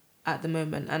at the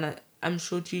moment. And I'm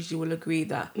sure Gigi will agree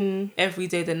that every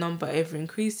day the number ever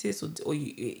increases, or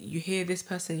you hear this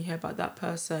person, you hear about that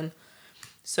person.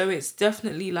 So it's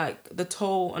definitely like the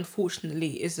toll,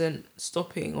 unfortunately, isn't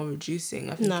stopping or reducing.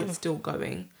 I think it's still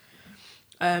going.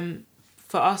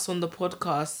 For us on the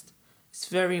podcast, it's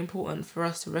very important for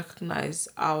us to recognise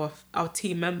our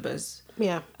team members.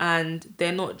 Yeah. And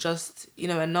they're not just,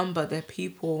 a number, they're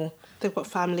people. They've got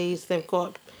families, they've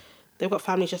got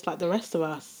families just like the rest of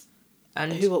us,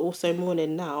 And who are also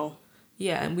mourning now.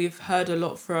 Yeah, and we've heard a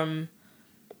lot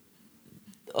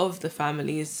of the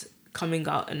families coming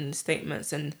out in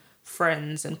statements, and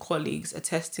friends and colleagues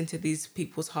attesting to these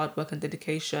people's hard work and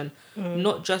dedication,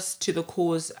 not just to the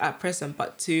cause at present,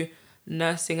 but to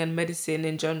nursing and medicine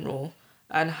in general,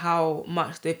 and how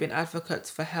much they've been advocates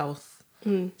for health.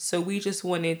 So we just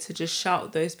wanted to just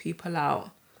shout those people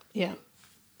out. Yeah.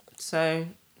 So,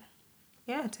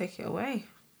 yeah, take it away.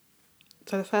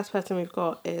 So the first person we've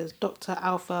got is Dr.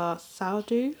 Alpha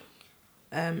Saudu,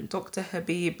 Dr.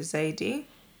 Habib Zaidi,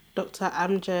 Dr.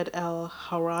 Amjad El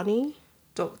Harani,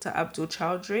 Dr. Abdul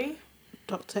Chowdhury,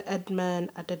 Dr.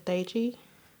 Edmund Adedeji,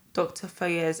 Dr.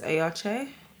 Fayez Ayache,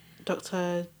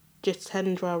 Dr.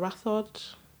 Jitendra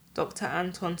Rathod, Dr.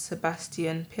 Anton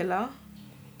Sebastian Pillar,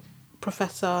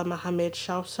 Professor Mohammed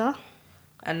Shausha,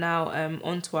 and now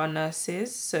on to our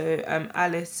nurses. So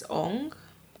Alice Ong,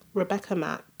 Rebecca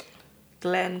Mack,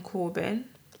 Glenn Corbin,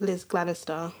 Liz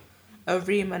Glanister,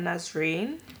 Arima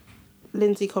Nazreen,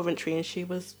 Lindsay Coventry, and she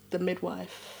was the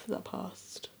midwife that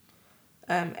passed,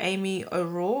 Amy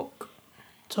O'Rourke,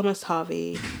 Thomas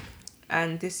Harvey,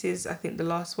 and this is, I think the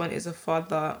last one is a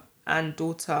father and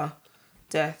daughter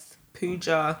death,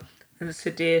 Pooja and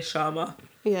Sudhir Sharma.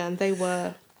 Yeah, and they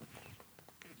were...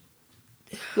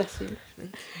 Bless you.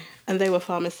 And they were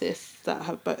pharmacists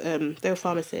that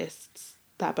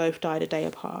both died a day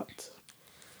apart.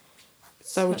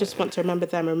 So we just want to remember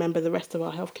them, remember the rest of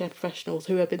our healthcare professionals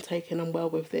who have been taken unwell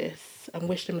with this, and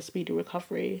wish them a speedy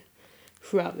recovery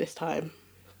throughout this time.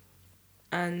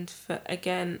 And for,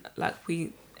 again, like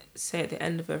we say at the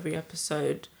end of every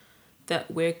episode,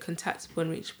 that we're contactable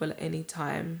and reachable at any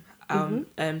time. Our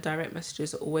direct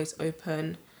messages are always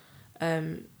open.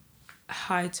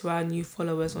 Hi to our new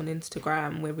followers on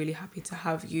Instagram. We're really happy to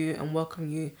have you and welcome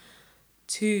you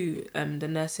to the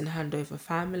Nursing Handover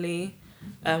family.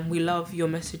 We love your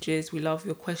messages, we love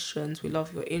your questions, we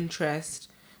love your interest,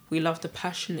 we love the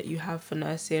passion that you have for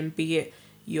nursing, be it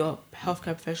you're a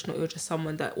healthcare professional or just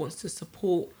someone that wants to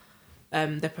support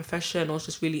their profession or is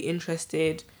just really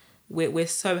interested. We're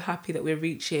so happy that we're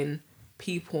reaching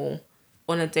people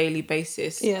on a daily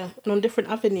basis. Yeah, and on different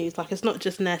avenues. Like, it's not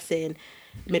just nursing,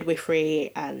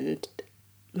 midwifery and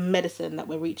medicine that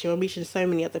we're reaching so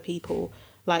many other people.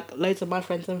 Like, loads of my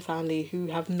friends and family who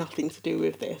have nothing to do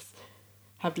with this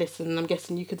have listened, and I'm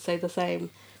guessing you could say the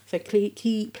same. So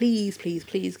please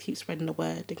keep spreading the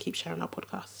word and keep sharing our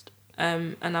podcast.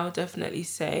 And I would definitely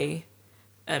say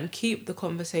keep the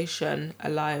conversation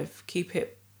alive, keep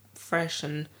it fresh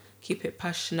and keep it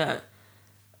passionate.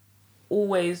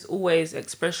 Always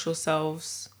express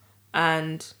yourselves,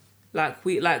 and like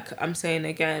I'm saying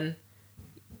again,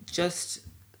 just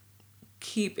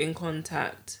keep in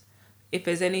contact. If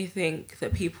there's anything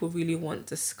that people really want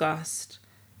discussed,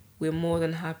 we're more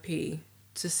than happy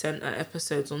to center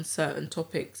episodes on certain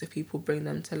topics if people bring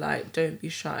them to light. Don't be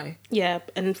shy. Yeah,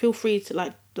 and feel free to,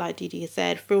 like Didi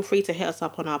said, feel free to hit us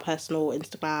up on our personal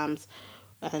Instagrams.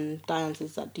 And Diane's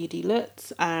is at Didi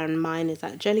Lutz, and mine is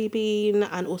at Jellybean,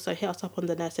 and also hit us up on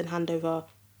the Nursing Handover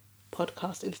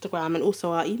podcast Instagram, and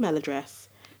also our email address,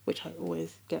 which I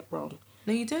always get wrong.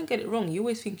 No, you don't get it wrong. You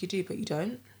always think you do, but you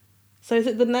don't. So is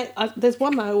it there's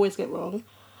one that I always get wrong.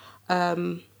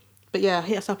 But yeah,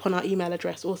 hit us up on our email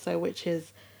address also, which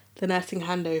is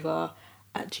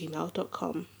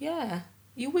thenursinghandover@gmail.com. Yeah,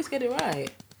 you always get it right.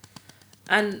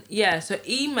 And yeah, so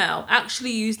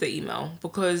actually use the email,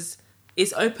 because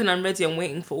it's open and ready and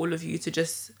waiting for all of you to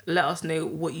just let us know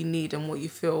what you need and what you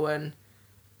feel and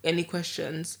any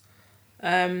questions.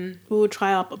 We'll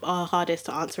try our hardest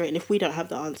to answer it, and if we don't have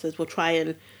the answers, we'll try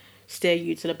and steer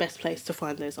you to the best place to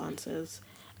find those answers.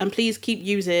 And please keep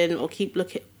using or keep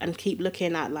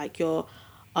looking at like your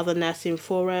other nursing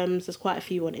forums. There's quite a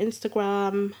few on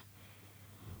Instagram.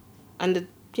 And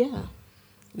yeah.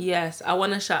 Yes, I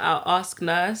want to shout out Ask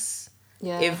Nurse,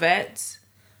 Yeah. Yvette.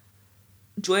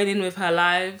 Join in with her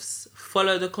lives.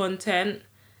 Follow the content.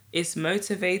 It's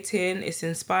motivating. It's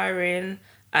inspiring.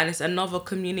 And it's another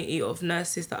community of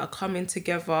nurses that are coming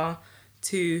together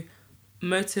to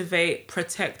motivate,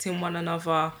 protecting one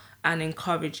another, and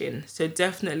encouraging. So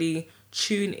definitely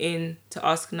tune in to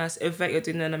Ask Nurse. Yvette, you're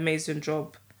doing an amazing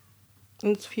job.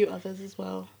 And there's a few others as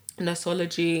well.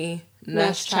 Nurseology,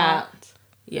 Nurse Chat.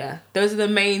 Yeah, those are the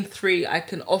main three I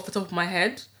can off the top of my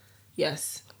head.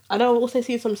 Yes. I know I've also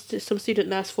seen some student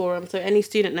nurse forums, so any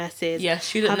student nurses. Yeah,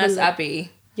 Student Nurse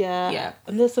Abby. Yeah. Yeah.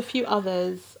 And there's a few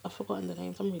others. I've forgotten the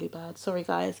names. I'm really bad. Sorry,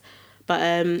 guys. But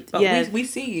yeah. We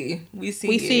see you. We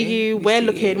see you. We're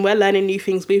looking. We're learning new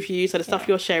things with you. So the stuff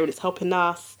you're sharing is helping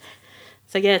us.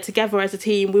 So yeah, together as a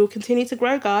team, we will continue to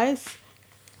grow, guys.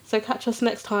 So catch us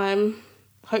next time.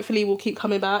 Hopefully we'll keep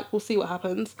coming back. We'll see what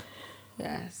happens.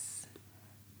 Yes.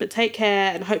 But take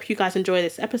care and hope you guys enjoy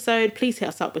this episode. Please hit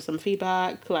us up with some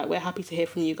feedback. Like, we're happy to hear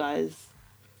from you guys.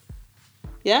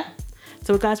 Yeah?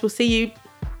 So guys, we'll see you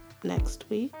next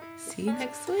week. See you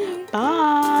next week.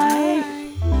 Bye. Bye.